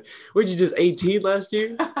 damn, weren't you just 18 last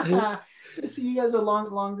year? See, you guys are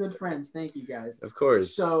long good friends. Thank you guys. Of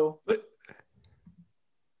course. So.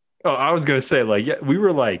 Oh, I was gonna say, like, yeah, we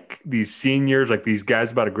were like these seniors, like these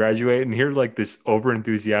guys about to graduate, and here's like this over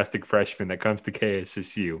enthusiastic freshman that comes to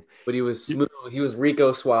KSSU. But he was smooth. He was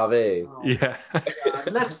Rico Suave. Oh, yeah.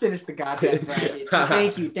 Let's finish the goddamn bracket.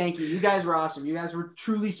 Thank you. You guys were awesome. You guys were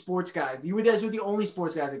truly sports guys. You guys were the only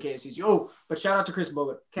sports guys at KSSU. Oh, but shout out to Chris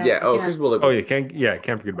Bullock. Chris Bullock. Oh yeah,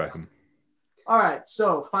 can't forget about him. All right,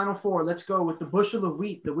 so Final Four. Let's go with the bushel of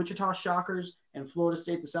wheat, the Wichita Shockers, and Florida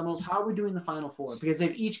State, the Seminoles. How are we doing the Final Four? Because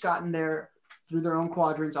they've each gotten there through their own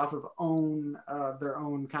quadrants off of their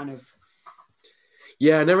own kind of.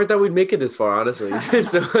 Yeah, I never thought we'd make it this far, honestly.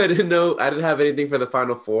 So I didn't know. I didn't have anything for the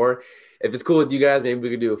Final Four. If it's cool with you guys, maybe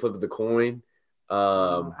we could do a flip of the coin.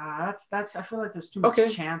 That's. I feel like there's too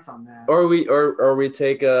much chance on that. Or we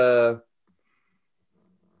take a.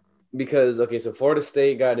 Because so Florida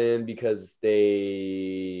State got in because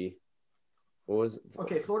they. What was?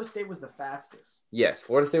 Florida State was the fastest. Yes,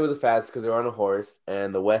 Florida State was the fastest because they were on a horse,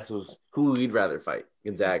 and the West was who we'd rather fight,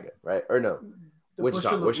 Gonzaga, right? Or no,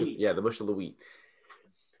 Wichita. The bushel of wheat.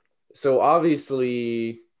 So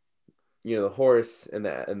obviously, the horse and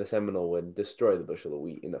the Seminole would destroy the bushel of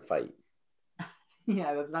wheat in a fight.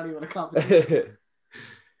 Yeah, that's not even a competition.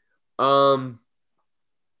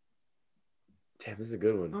 Damn, this is a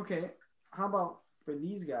good one. Okay, how about for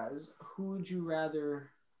these guys? Who would you rather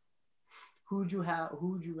have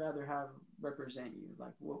represent you?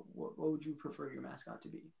 Like, what would you prefer your mascot to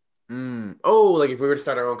be? Like if we were to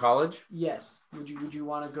start our own college? Yes. Would you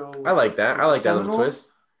want to go? I like that. I like that little twist.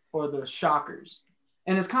 Or the Shockers,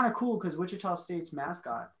 and it's kind of cool because Wichita State's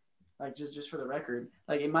mascot, like just for the record,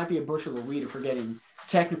 like it might be a bushel of wheat if we're getting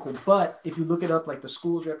technical, but if you look it up, like the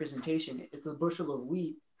school's representation, it's a bushel of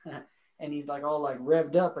wheat. And he's like all like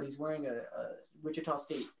revved up, but he's wearing a Wichita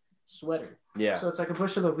State sweater. Yeah. So it's like a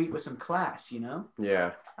bushel of wheat with some class,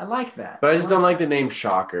 Yeah. I like that. But I just don't like the name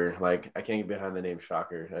Shocker. Like, I can't get behind the name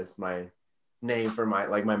Shocker. That's my name for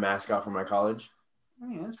my mascot for my college. I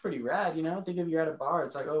mean, that's pretty rad, Think if you're at a bar,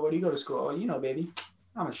 it's like, oh, where do you go to school? Oh, baby,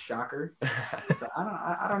 I'm a Shocker. So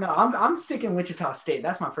I don't know. I'm sticking Wichita State.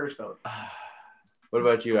 That's my first vote. What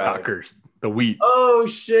about you, Alex? Shockers. The wheat. Oh,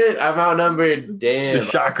 shit. I'm outnumbered. Damn. The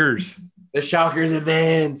Shockers. The Shockers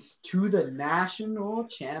advance. To the national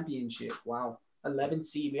championship. Wow. 11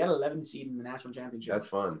 seed. We had 11 seed in the national championship. That's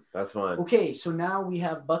fun. Okay, so now we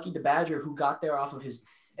have Bucky the Badger, who got there off of his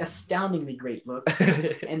astoundingly great looks.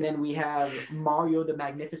 And then we have Mario the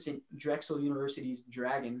Magnificent, Drexel University's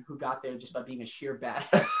Dragon, who got there just by being a sheer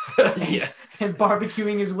badass. Yes. And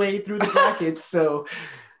barbecuing his way through the brackets. So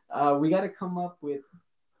we got to come up with.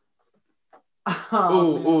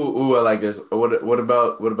 Ooh! I like this. What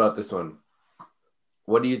about this one?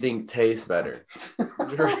 What do you think tastes better,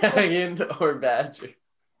 Dragon or Badger?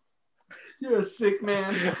 You're a sick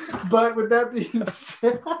man. But with that being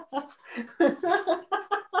said,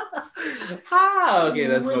 okay,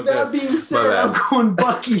 that's with that being said, I'm going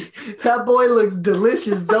Bucky. That boy looks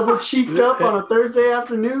delicious, double cheeked up on a Thursday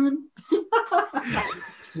afternoon.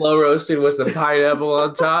 Slow roasted with some pineapple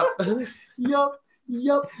on top.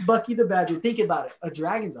 Yup, Bucky the Badger. Think about it. A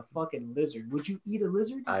dragon's a fucking lizard. Would you eat a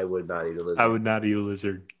lizard? I would not eat a lizard. I would not eat a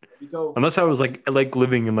lizard. There you go. Unless I was like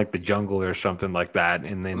living in like the jungle or something like that.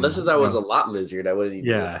 And then unless I was a lot lizard, I wouldn't eat.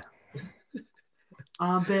 Yeah.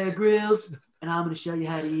 I'm Bear Grylls, and I'm going to show you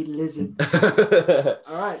how to eat a lizard.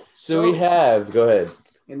 All right. So we have, go ahead.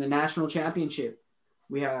 In the national championship,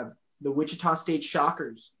 we have the Wichita State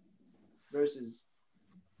Shockers versus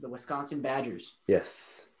the Wisconsin Badgers.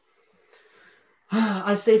 Yes.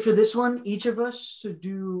 I say for this one, each of us should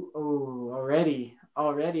do. Already.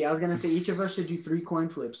 I was gonna say each of us should do 3 coin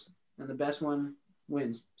flips, and the best one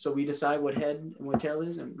wins. So we decide what head and what tail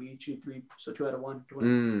is, and we choose 3. So 2 out of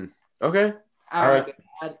 1. Okay. All right.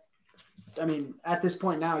 I mean, at this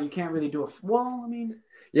point now, you can't really do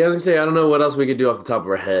yeah, I was gonna say I don't know what else we could do off the top of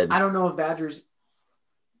our head. I don't know if Badgers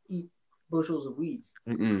eat bushels of wheat.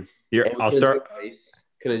 Here, I'll start.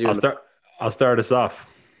 I'll start us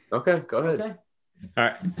off. Okay, go ahead. Okay. All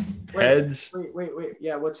right. Heads. Wait.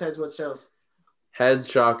 Yeah, what's heads? What's tails? Heads,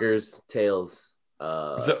 Shockers, tails.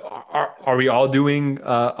 So are we all doing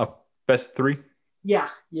a best 3? Yeah.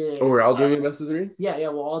 Oh, we're all doing a best of 3? Yeah,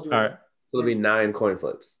 we'll all do it. All right. So there'll be 9 coin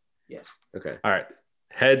flips. Yes. Okay. All right.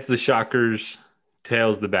 Heads, the Shockers.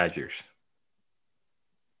 Tails, the Badgers.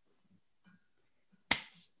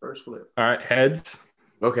 First flip. All right. Heads.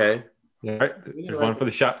 Okay. All right. There's one for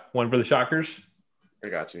the Shockers. I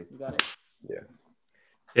got you. You got it. Yeah.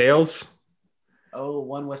 Tails. Oh,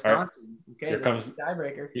 1 Wisconsin. Right. Okay, Here that's comes the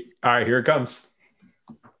tiebreaker. All right, here it comes.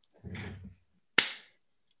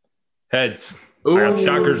 Heads. Ooh, I got the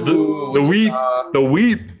Shockers. The wheat. The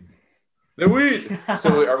wheat. The wheat.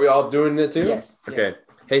 So are we all doing it too? Yes. Okay. Yes.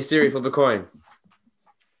 Hey Siri, flip a coin.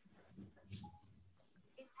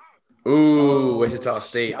 Ooh, Wichita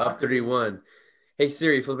State up 3-1. Hey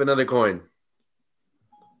Siri, flip another coin.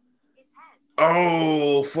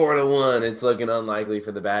 Oh, 4-1. It's looking unlikely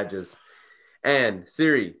for the Badgers. And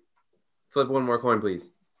Siri, flip one more coin, please.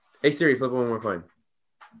 Hey Siri, flip one more coin.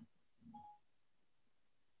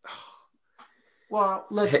 Well,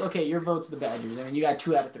 okay, your vote's the Badgers. I mean, you got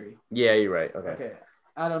 2 out of 3. Yeah, you're right. Okay. Okay.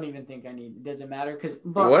 I don't even think it doesn't matter because.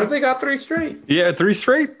 What if they got 3 straight? Yeah, 3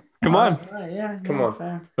 straight. Come on. Yeah. Come on.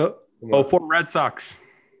 Fair. Oh, 4 Red Sox.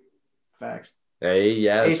 Facts. Hey,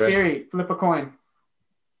 yeah. Hey That's right. Siri, flip a coin.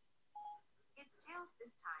 It's tails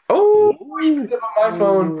this time. Oh, you flip on my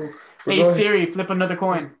phone. Ooh. We're Hey going- Siri, flip another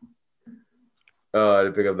coin. Oh, I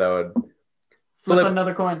didn't pick up that one. Flip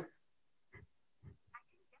another coin.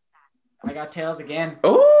 I got tails again.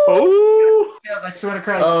 Oh. Tails, I swear to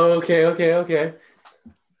Christ. Oh, okay.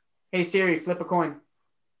 Hey Siri, flip a coin.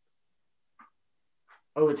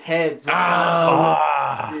 Oh, it's heads.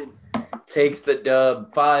 Ah. Takes the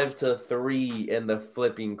dub 5-3 in the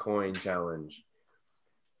flipping coin challenge.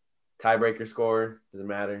 Tiebreaker score, doesn't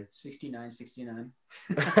matter. 69-69.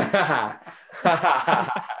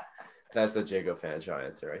 That's a Jacob Fanshaw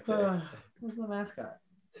answer right there. What's the mascot?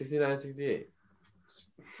 69-68.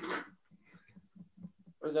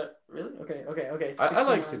 Was that really? Okay. I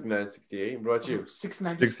like 69-68. What about you?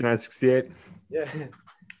 690. 69-68. Yeah.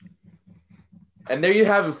 And there you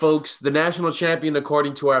have it, folks. The national champion,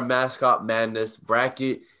 according to our mascot madness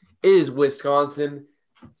bracket, is Wisconsin.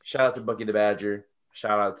 Shout out to Bucky the Badger.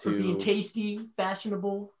 Shout out For being to tasty,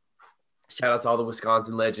 fashionable. shout out to all the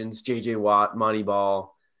Wisconsin legends: J.J. Watt, Monty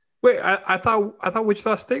Ball. Wait, I thought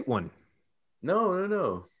Wichita State won.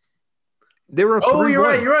 No. They were up Oh, 3-1. you're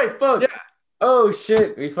right. You're right. Fuck. Yeah. Oh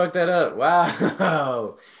shit, we fucked that up.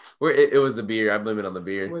 Wow. It was the beer. I blame it on the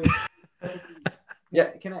beer. Wait. Yeah.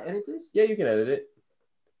 Can I edit this? Yeah, you can edit it.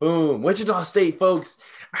 Boom. Wichita State, folks.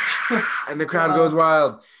 And the crowd Wow. goes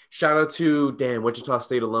wild. Shout out to, Wichita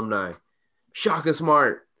State alumni. Shaka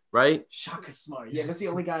Smart, right? Shaka Smart. Yeah, that's the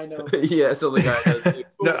only guy I know. Yeah, that's the only guy I know.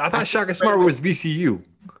 No, I thought Shaka Smart was VCU.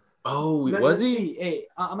 Oh, was Let's he? see. Hey,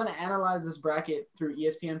 I'm gonna analyze this bracket through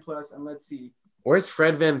ESPN Plus, and let's see. Where's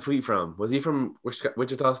Fred Van Fleet from? Was he from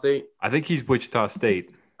Wichita State? I think he's Wichita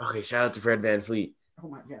State. Okay, shout out to Fred Van Fleet. Oh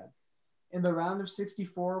my god. In the round of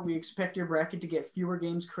 64, we expect your bracket to get fewer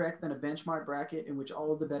games correct than a benchmark bracket in which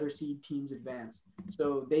all of the better seed teams advance.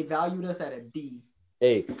 So they valued us at a D.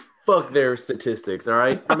 Hey, fuck their statistics, all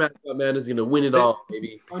right? Our mascot man is going to win it all,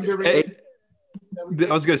 baby. Underrated.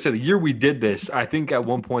 I was gonna say the year we did this, I think at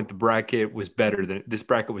one point the bracket was better than this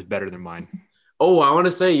bracket was better than mine. Oh, I want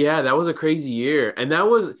to say, yeah, that was a crazy year. And that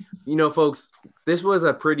was, folks, this was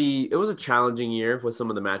it was a challenging year with some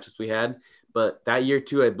of the matches we had. But that year,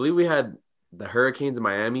 too, I believe we had the Hurricanes of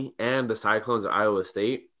Miami and the Cyclones of Iowa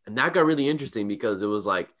State. And that got really interesting because it was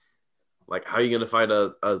like how are you going to fight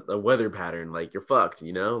a weather pattern? Like, you're fucked,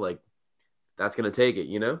 Like, that's going to take it,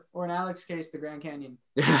 Or in Alex's case, the Grand Canyon.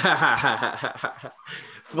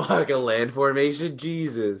 Fuck, a land formation?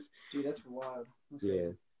 Jesus. Dude, that's wild. That's Yeah.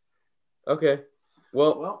 crazy. Okay.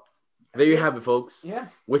 Well, Well, there you that's it. have it, folks. Yeah.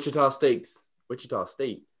 Wichita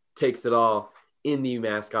State takes it all in the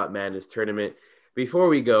Mascot Madness tournament. Before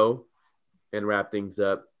we go and wrap things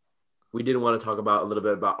up, we did want to talk about a little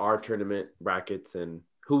bit about our tournament brackets and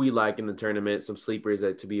who we like in the tournament, some sleepers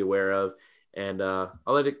that to be aware of. And I'll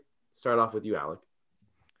let it start off with you, Alec.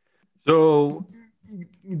 So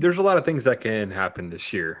there's a lot of things that can happen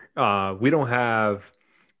this year. We don't have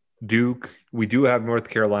Duke. We do have North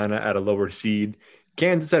Carolina at a lower seed.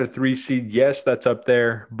 Kansas at a 3 seed. Yes, that's up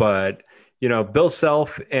there. But, Bill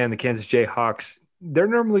Self and the Kansas Jayhawks, they're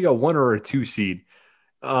normally a 1 or a 2 seed.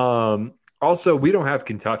 Also, we don't have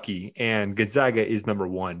Kentucky, and Gonzaga is number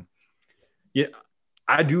 1. Yeah,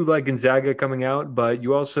 I do like Gonzaga coming out, but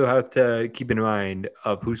you also have to keep in mind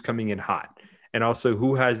of who's coming in hot and also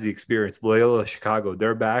who has the experience. Loyola Chicago,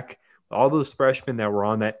 they're back. All those freshmen that were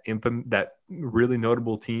on that really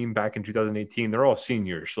notable team back in 2018, they're all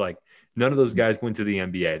seniors. Like, none of those guys went to the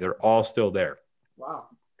NBA. They're all still there. Wow.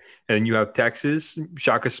 And then you have Texas,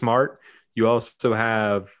 Shaka Smart. You also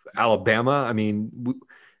have Alabama. I mean,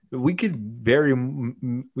 we could very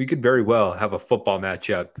well have a football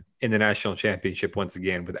matchup in the national championship once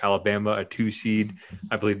again with Alabama, a 2 seed.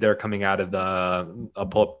 I believe they're coming out of a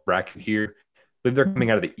pull-up bracket here. I believe they're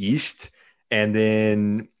coming out of the East. And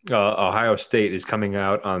then Ohio State is coming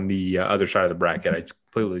out on the other side of the bracket. I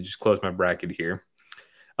completely just closed my bracket here.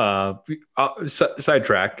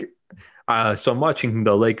 Sidetrack. So I'm watching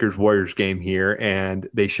the Lakers-Warriors game here, and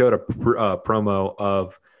they showed a promo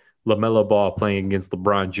of LaMelo Ball playing against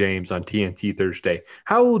LeBron James on TNT Thursday.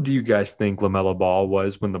 How old do you guys think LaMelo Ball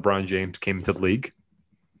was when LeBron James came into the league?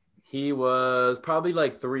 He was probably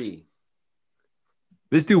like 3.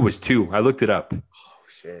 This dude was 2. I looked it up. Oh,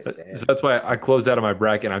 shit. Damn. So that's why I closed out of my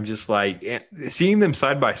bracket. I'm just like, seeing them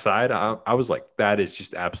side by side, I was like, that is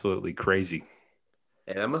just absolutely crazy.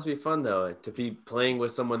 Yeah, that must be fun, though, to be playing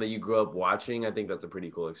with someone that you grew up watching. I think that's a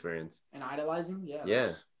pretty cool experience. And idolizing? Yeah. Yeah.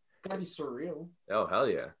 It's gotta be surreal. Oh, hell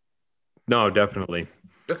yeah. No, definitely.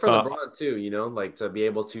 Good for LeBron, too, like to be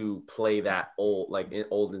able to play that old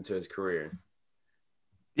into his career.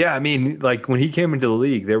 Yeah, I mean, like when he came into the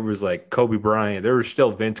league, there was like Kobe Bryant. There was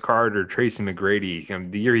still Vince Carter, Tracy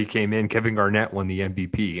McGrady. The year he came in, Kevin Garnett won the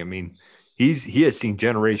MVP. I mean, he has seen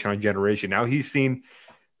generation on generation. Now he's seen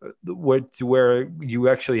where you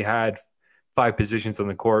actually had 5 positions on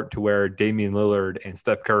the court to where Damian Lillard and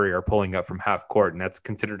Steph Curry are pulling up from half court, and that's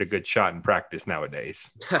considered a good shot in practice nowadays.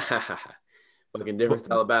 Fucking different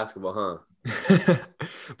style of basketball, huh?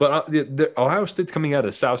 But the Ohio State's coming out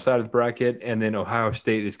of the south side of the bracket, and then Ohio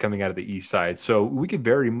State is coming out of the east side. So we could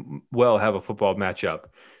very well have a football matchup,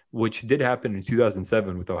 which did happen in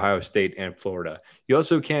 2007 with Ohio State and Florida. You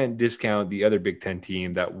also can't discount the other Big Ten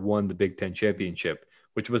team that won the Big Ten championship,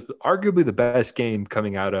 which was arguably the best game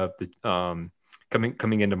coming out of the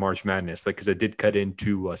coming into March Madness, because it did cut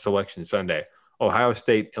into Selection Sunday. Ohio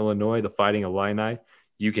State, Illinois, the Fighting Illini,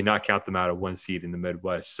 you cannot count them out of 1 seed in the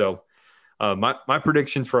Midwest. So my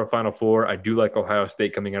predictions for a Final Four, I do like Ohio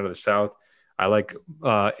State coming out of the South. I like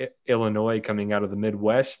Illinois coming out of the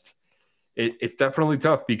Midwest. It's definitely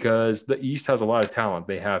tough because the East has a lot of talent.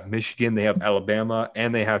 They have Michigan, they have Alabama,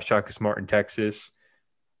 and they have Shaka Smart in Texas.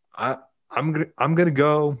 I'm gonna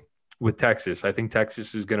go with Texas. I think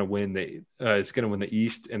Texas is gonna win the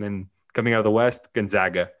East, and then Coming out of the West,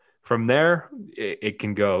 Gonzaga. From there, it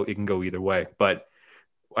can go either way. But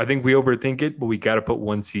I think we overthink it, but we got to put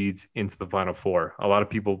 1 seeds into the Final Four. A lot of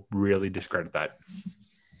people really discredit that.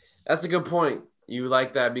 That's a good point. You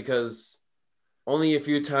like that because only a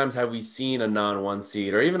few times have we seen a non-1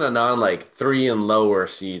 seed or even a non 3 and lower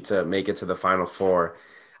seed to make it to the Final Four.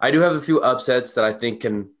 I do have a few upsets that I think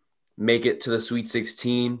can make it to the Sweet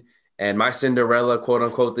 16. And my Cinderella, quote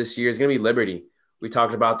unquote, this year is going to be Liberty. We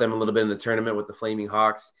talked about them a little bit in the tournament with the Flaming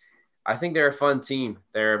Hawks. I think they're a fun team.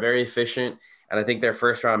 They're very efficient. And I think their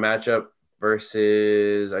first round matchup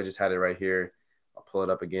versus, I just had it right here. I'll pull it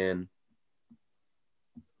up again.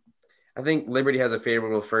 I think Liberty has a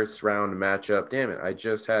favorable first round matchup. Damn it, I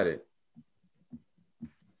just had it.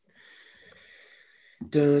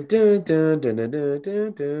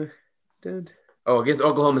 Oh, against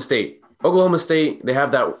Oklahoma State. Oklahoma State, they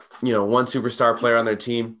have that, one superstar player on their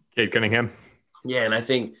team. Cade Cunningham. Yeah, and I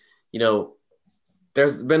think,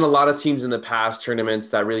 there's been a lot of teams in the past tournaments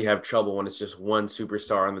that really have trouble when it's just one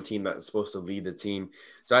superstar on the team that's supposed to lead the team.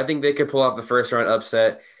 So I think they could pull off the first round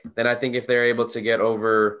upset. Then I think if they're able to get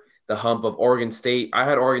over the hump of Oregon State, I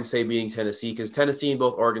had Oregon State beating Tennessee because Tennessee and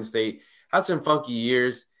both Oregon State had some funky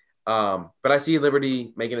years. But I see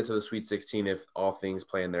Liberty making it to the Sweet 16 if all things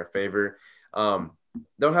play in their favor.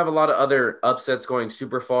 Don't have a lot of other upsets going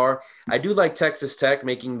super far. I do like Texas Tech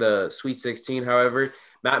making the Sweet 16. However,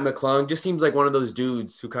 Matt McClung just seems like one of those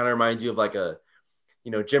dudes who kind of reminds you of like a,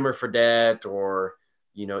 Jimmer Fredette or,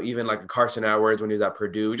 even like a Carson Edwards when he was at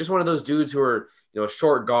Purdue. Just one of those dudes who are, a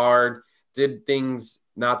short guard, did things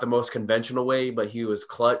not the most conventional way, but he was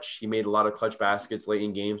clutch. He made a lot of clutch baskets late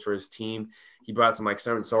in games for his team. He brought some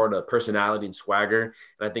sort of personality and swagger,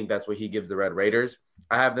 and I think that's what he gives the Red Raiders.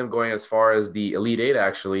 I have them going as far as the Elite Eight,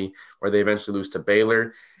 actually, where they eventually lose to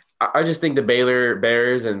Baylor. I just think the Baylor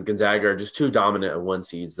Bears and Gonzaga are just too dominant at 1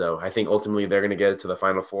 seeds, though. I think ultimately they're going to get it to the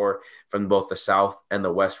Final Four from both the South and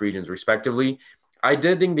the West regions, respectively. I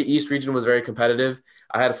did think the East region was very competitive.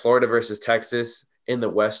 I had Florida versus Texas in the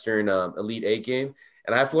Western Elite Eight game,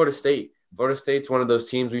 and I had Florida State. Florida State's one of those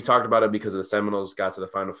teams. We talked about it because of the Seminoles got to the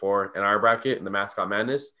Final Four in our bracket in the Mascot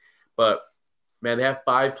Madness. But, man, they have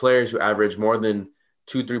 5 players who average more than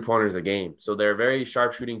 2 3-pointers a game. So they're a very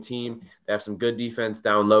sharpshooting team. They have some good defense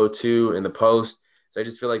down low, too, in the post. So I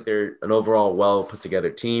just feel like they're an overall well put together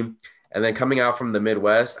team. And then coming out from the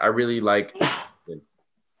Midwest, I really like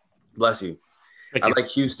 – bless you. I like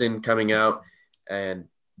Houston coming out and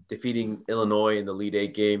defeating Illinois in the Elite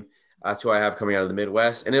Eight game. That's who I have coming out of the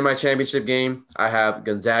Midwest. And in my championship game, I have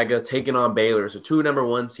Gonzaga taking on Baylor. So 2 number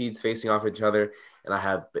 1 seeds facing off each other. And I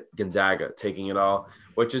have Gonzaga taking it all,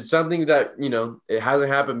 which is something that, it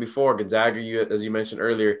hasn't happened before. Gonzaga, as you mentioned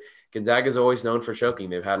earlier, Gonzaga is always known for choking.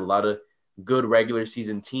 They've had a lot of good regular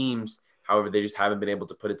season teams. However, they just haven't been able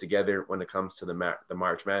to put it together when it comes to the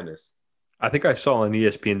March Madness. I think I saw on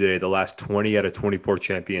ESPN today the last 20 out of 24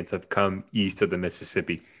 champions have come east of the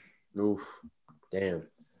Mississippi. Oof, damn.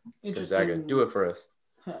 Interesting. Gonzaga, do it for us.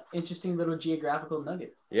 Interesting little geographical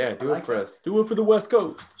nugget. Yeah, do it for us. Do it for the West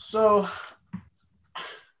Coast. So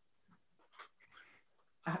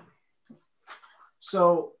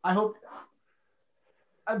I hope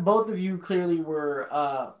both of you clearly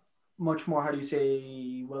were much more,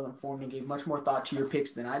 well-informed and gave much more thought to your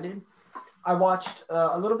picks than I did. I watched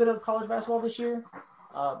a little bit of college basketball this year.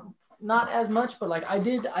 Not as much, but I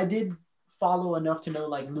did follow enough to know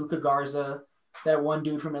Luka Garza, that one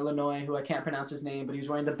dude from Illinois who I can't pronounce his name, but he was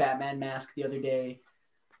wearing the Batman mask the other day.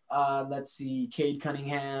 Let's see, Cade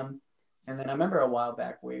Cunningham. And then I remember a while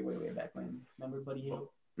back, way back when. Remember Buddy Hield?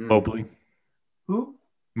 Mobley. Who?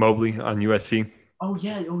 Mobley on USC. Oh,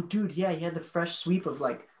 yeah. Oh, dude, yeah. He had the fresh sweep of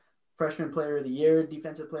freshman player of the year,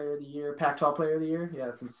 defensive player of the year, Pac-12 player of the year. Yeah,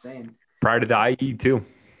 that's insane. Prior to the IE, too.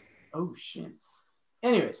 Oh, shit.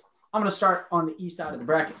 Anyways, I'm going to start on the east side of the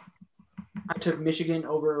bracket. I took Michigan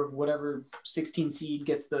over whatever 16 seed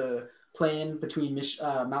gets the play-in between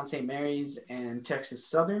Mount St. Mary's and Texas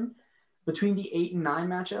Southern. Between the 8 and 9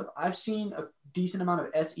 matchup, I've seen a decent amount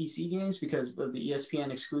of SEC games because of the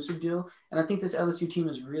ESPN exclusive deal. And I think this LSU team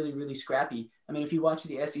is really, really scrappy. I mean, if you watch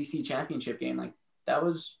the SEC championship game, that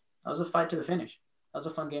was a fight to the finish. That was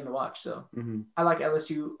a fun game to watch. So I like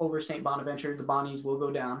LSU over St. Bonaventure. The Bonnies will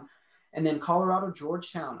go down. And then Colorado,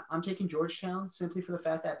 Georgetown. I'm taking Georgetown simply for the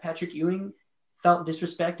fact that Patrick Ewing felt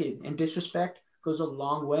disrespected. And disrespect goes a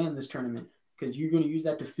long way in this tournament because you're going to use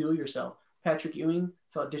that to fuel yourself. Patrick Ewing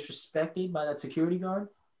felt disrespected by that security guard.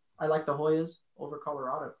 I like the Hoyas over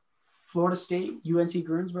Colorado. Florida State, UNC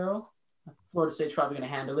Greensboro. Florida State's probably going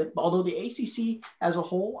to handle it. Although the ACC as a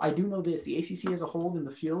whole, I do know this. The ACC as a whole in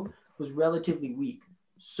the field was relatively weak.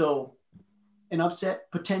 So an upset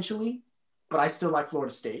potentially, but I still like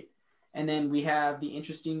Florida State. And then we have the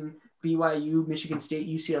interesting BYU, Michigan State,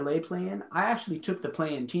 UCLA play-in. I actually took the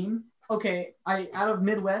play-in team. Okay, out of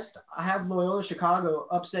Midwest, I have Loyola Chicago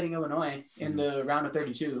upsetting Illinois in the round of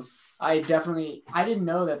 32. I didn't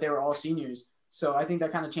know that they were all seniors, so I think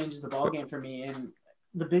that kind of changes the ballgame for me. And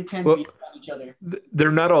the Big Ten beat each other.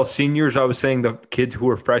 They're not all seniors. I was saying the kids who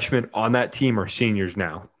are freshmen on that team are seniors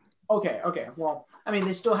now. Okay. Well, I mean,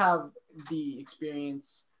 they still have the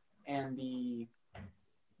experience and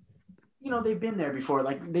they've been there before.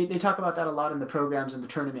 Like they talk about that a lot in the programs and the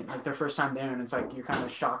tournament, like their first time there. And it's like, you're kind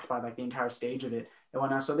of shocked by like the entire stage of it and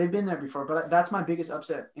whatnot. So they've been there before, but that's my biggest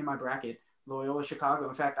upset in my bracket, Loyola Chicago.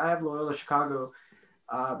 In fact, I have Loyola Chicago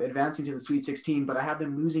advancing to the Sweet 16, but I have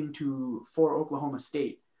them losing for Oklahoma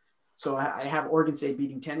State. So I have Oregon State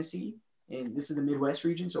beating Tennessee, and this is the Midwest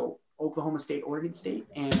region. So Oklahoma State, Oregon State.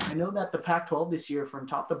 And I know that the Pac-12 this year from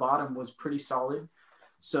top to bottom was pretty solid.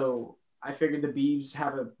 So I figured the Beavs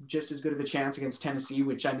have just as good of a chance against Tennessee,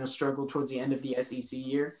 which I know struggled towards the end of the SEC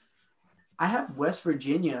year. I have West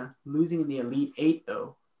Virginia losing in the Elite Eight,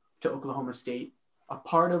 though, to Oklahoma State, a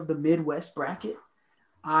part of the Midwest bracket.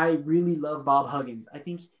 I really love Bob Huggins. I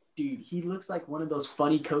think, dude, he looks like one of those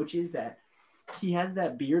funny coaches that he has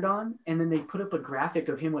that beard on, and then they put up a graphic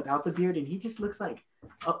of him without the beard, and he just looks like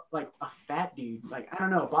a fat dude. Like, I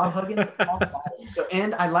don't know, Bob Huggins.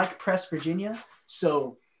 And I like Press Virginia.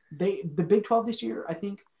 So the Big 12 this year, I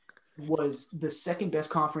think, was the second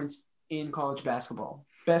best conference in college basketball.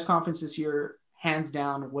 Best conference this year, hands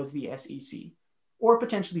down, was the SEC or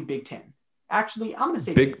potentially Big 10. Actually, I'm going to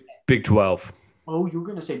say Big 12. Oh, you're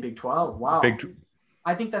going to say Big 12. Wow.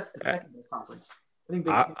 I think that's the second best conference. I think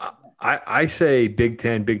Big 10 I say Big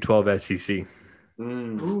 10, Big 12, SEC.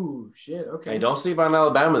 Ooh, shit. Okay. Hey, don't sleep on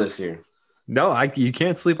Alabama this year. No, you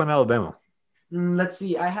can't sleep on Alabama. Let's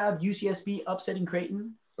see. I have UCSB upsetting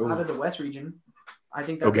Creighton out of the West region. I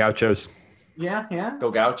think that's Go Gauchos. Yeah. Go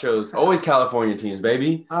Gauchos. Always California teams,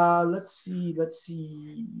 baby. Let's see.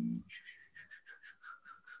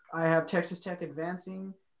 I have Texas Tech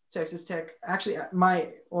advancing. Texas Tech. Actually,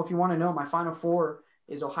 if you want to know, my Final Four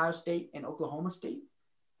is Ohio State and Oklahoma State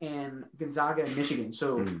and Gonzaga and Michigan.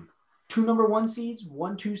 So 2 number 1 seeds,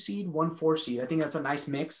 1 2 seed, 1 4 seed. I think that's a nice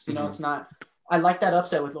mix. You know, it's not – I like that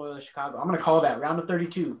upset with Loyola Chicago. I'm going to call that round of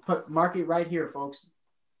 32. Mark it right here, folks.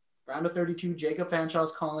 Round of 32, Jacob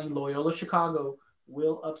Fanshaw's calling Loyola Chicago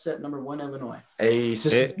will upset number 1 Illinois. Hey,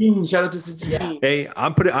 Sister Jean. Shout out to Sister Jean. Hey,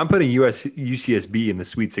 I'm putting UCSB in the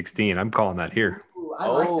Sweet 16. I'm calling that here. I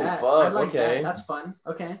like that. Fun. I like Okay. that. That's fun.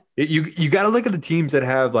 Okay. You got to look at the teams that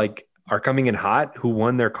are coming in hot, who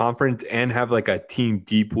won their conference and have like a team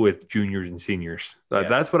deep with juniors and seniors.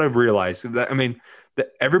 That's what I've realized.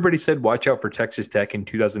 Everybody said watch out for Texas Tech in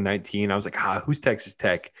 2019. I was like, who's Texas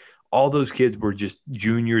Tech? All those kids were just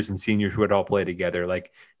juniors and seniors who would all play together. Like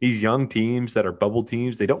these young teams that are bubble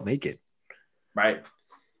teams, they don't make it. Right.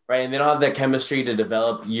 And they don't have that chemistry to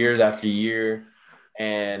develop years after year.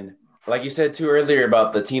 And like you said too earlier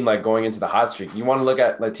about the team like going into the hot streak, you want to look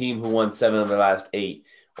at the team who won 7 of their last 8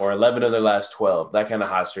 or 11 of their last 12. That kind of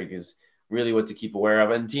hot streak is really what to keep aware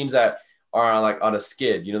of. And teams that are on a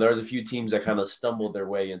skid, there's a few teams that kind of stumbled their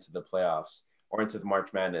way into the playoffs or into the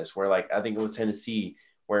March Madness where I think it was Tennessee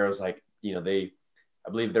where it was I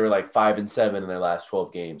believe they were 5-7 in their last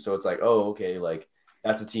 12 games. So it's okay,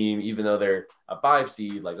 that's a team, even though they're a 5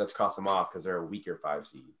 seed, let's cross them off because they're a weaker 5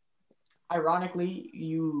 seed. Ironically,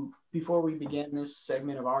 before we begin this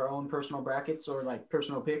segment of our own personal brackets or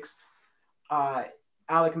personal picks,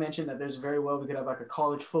 Alec mentioned that there's very well we could have a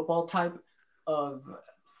college football type of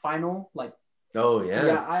final. Oh yeah.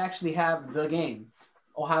 Yeah, I actually have the game,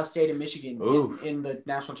 Ohio State and Michigan in the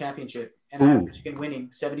national championship, and I have Michigan winning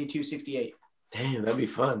 72-68. Damn, that'd be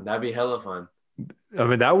fun. That'd be hella fun.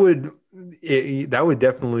 That would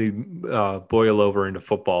definitely boil over into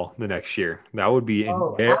football the next year. That would be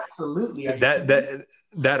absolutely.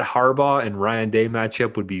 That Harbaugh and Ryan Day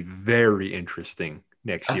matchup would be very interesting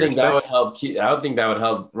next year. I think that would help. I would think that would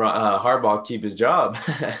help Harbaugh keep his job.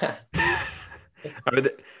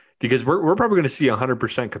 Because we're probably going to see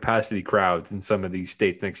 100% capacity crowds in some of these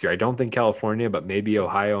states next year. I don't think California, but maybe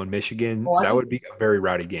Ohio and Michigan. That would be a very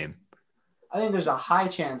rowdy game. I think there's a high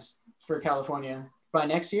chance for California by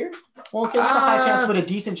next year. Well, okay, not a high chance, but a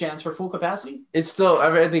decent chance for full capacity. It's still,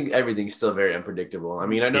 I think everything's still very unpredictable. I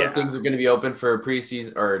mean, I know things are going to be open for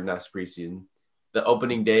preseason, or not preseason, the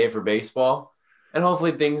opening day for baseball, and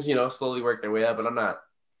hopefully things, slowly work their way up. But I'm not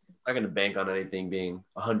going to bank on anything being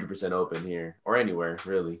 100% open here or anywhere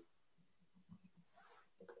really.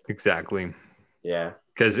 Exactly. Yeah.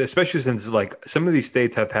 Because especially since some of these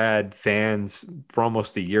states have had fans for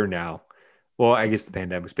almost a year now. Well, I guess the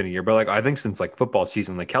pandemic's been a year, but like I think since like football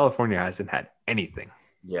season, like California hasn't had anything.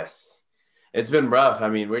 Yes. It's been rough. I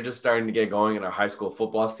mean, we're just starting to get going in our high school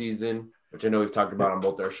football season, which I know we've talked about on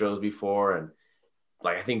both our shows before. And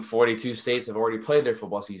like, I think 42 states have already played their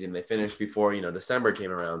football season. They finished before, December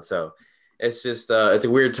came around. So it's just, it's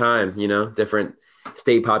a weird time, different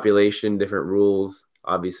state population, different rules,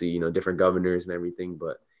 obviously, different governors and everything,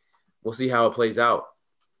 but we'll see how it plays out.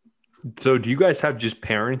 So do you guys have just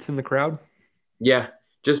parents in the crowd? Yeah.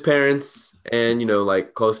 Just parents and,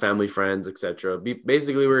 like close family, friends, etc.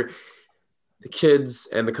 Basically, the kids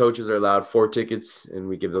and the coaches are allowed 4 tickets, and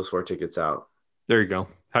we give those 4 tickets out. There you go.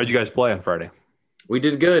 How did you guys play on Friday? We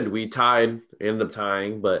did good. We ended up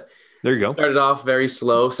tying, but There you go. started off very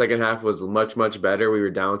slow. Second half was much, much better. We were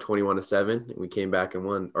down 21-7, and we came back and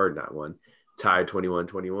won, or not won, tied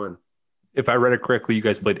 21-21. If I read it correctly, you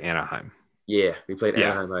guys played Anaheim. Yeah, we played Yeah.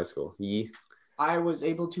 Anaheim High School. Yeah. I was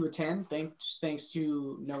able to attend thanks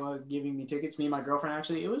to Noah giving me tickets. Me and my girlfriend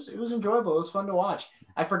actually. It was enjoyable. It was fun to watch.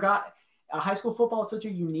 I forgot. High school football is such a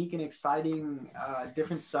unique and exciting,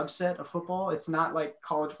 different subset of football. It's not like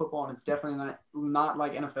college football, and it's definitely not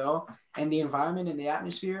like NFL. And the environment and the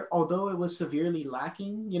atmosphere, although it was severely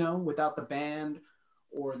lacking, without the band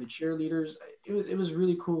or the cheerleaders, it was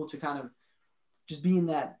really cool to kind of just be in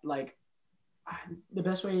that, like, the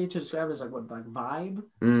best way to describe it is like vibe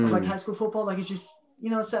of like high school football. Like it's just,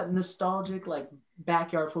 it's that nostalgic like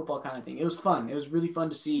backyard football kind of thing. It was fun. It was really fun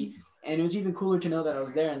to see. And it was even cooler to know that I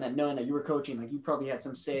was there and that knowing that you were coaching, like you probably had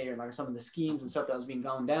some say or like some of the schemes and stuff that was being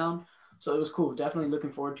gone down. So it was cool. Definitely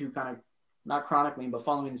looking forward to kind of not chronicling, but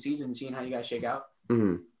following the season and seeing how you guys shake out.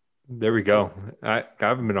 Mm-hmm. There we go. I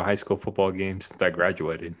haven't been to a high school football game since I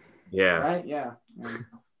graduated. Yeah. Right. Yeah.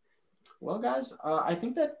 Well, guys, I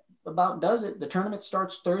think that about does it. The tournament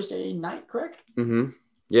starts Thursday night, correct? Mm-hmm.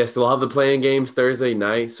 Yeah, so we'll have the playing games Thursday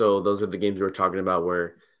night. So those are the games we were talking about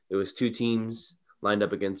where it was 2 teams lined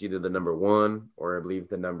up against either the number 1 or I believe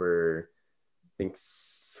the number, I think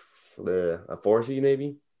a 4 seed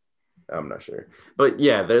maybe. I'm not sure. But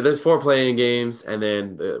yeah, there's 4 playing games, and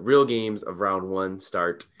then the real games of round 1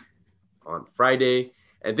 start on Friday.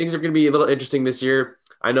 And things are going to be a little interesting this year.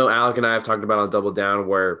 I know Alec and I have talked about on Double Down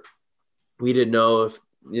where we didn't know if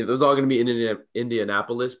it was all going to be in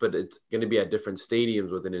Indianapolis, but it's going to be at different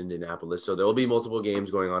stadiums within Indianapolis. So there will be multiple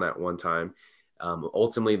games going on at one time.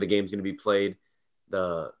 Ultimately, the game's going to be played.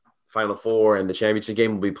 The Final Four and the championship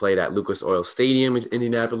game will be played at Lucas Oil Stadium in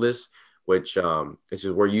Indianapolis, which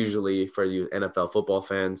is where usually for you NFL football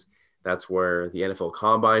fans, that's where the NFL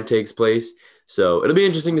Combine takes place. So it'll be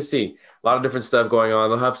interesting to see. A lot of different stuff going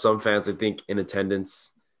on. They'll have some fans, I think, in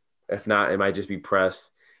attendance. If not, it might just be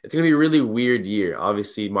press. It's going to be a really weird year.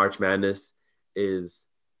 Obviously, March Madness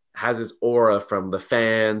has its aura from the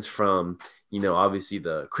fans, from, obviously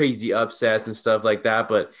the crazy upsets and stuff like that.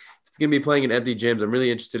 But it's going to be playing in empty gyms. I'm really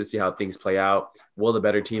interested to see how things play out. Will the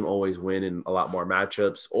better team always win in a lot more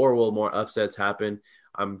matchups, or will more upsets happen?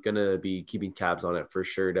 I'm going to be keeping tabs on it for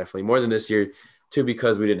sure, definitely. More than this year, too,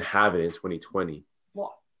 because we didn't have it in 2020.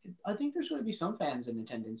 Well, I think there's going to be some fans in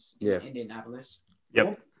attendance in Yeah. Indianapolis. Yep. It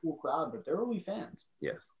won't be a cool crowd, but there will be fans.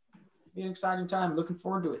 Yes. It'll be an exciting time. Looking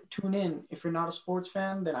forward to it. Tune in. If you're not a sports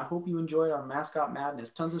fan, then I hope you enjoy our mascot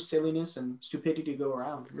madness. Tons of silliness and stupidity to go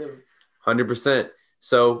around, really. 100%.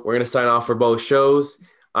 So we're going to sign off for both shows.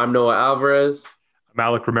 I'm Noah Alvarez. I'm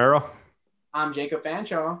Alec Romero. I'm Jacob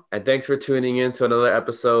Fanshaw. And thanks for tuning in to another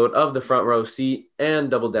episode of the Front Row Seat and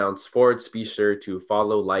Double Down Sports. Be sure to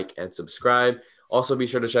follow, like, and subscribe. Also, be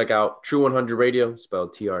sure to check out True 100 Radio,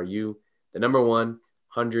 spelled TRU, the number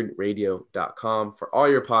 100radio.com for all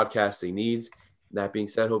your podcasting needs. That being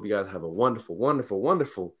said, hope you guys have a wonderful, wonderful,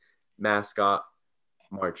 wonderful mascot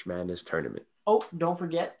March Madness tournament. Oh, don't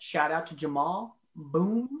forget, shout out to Jamal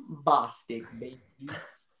Boom Bostic, baby.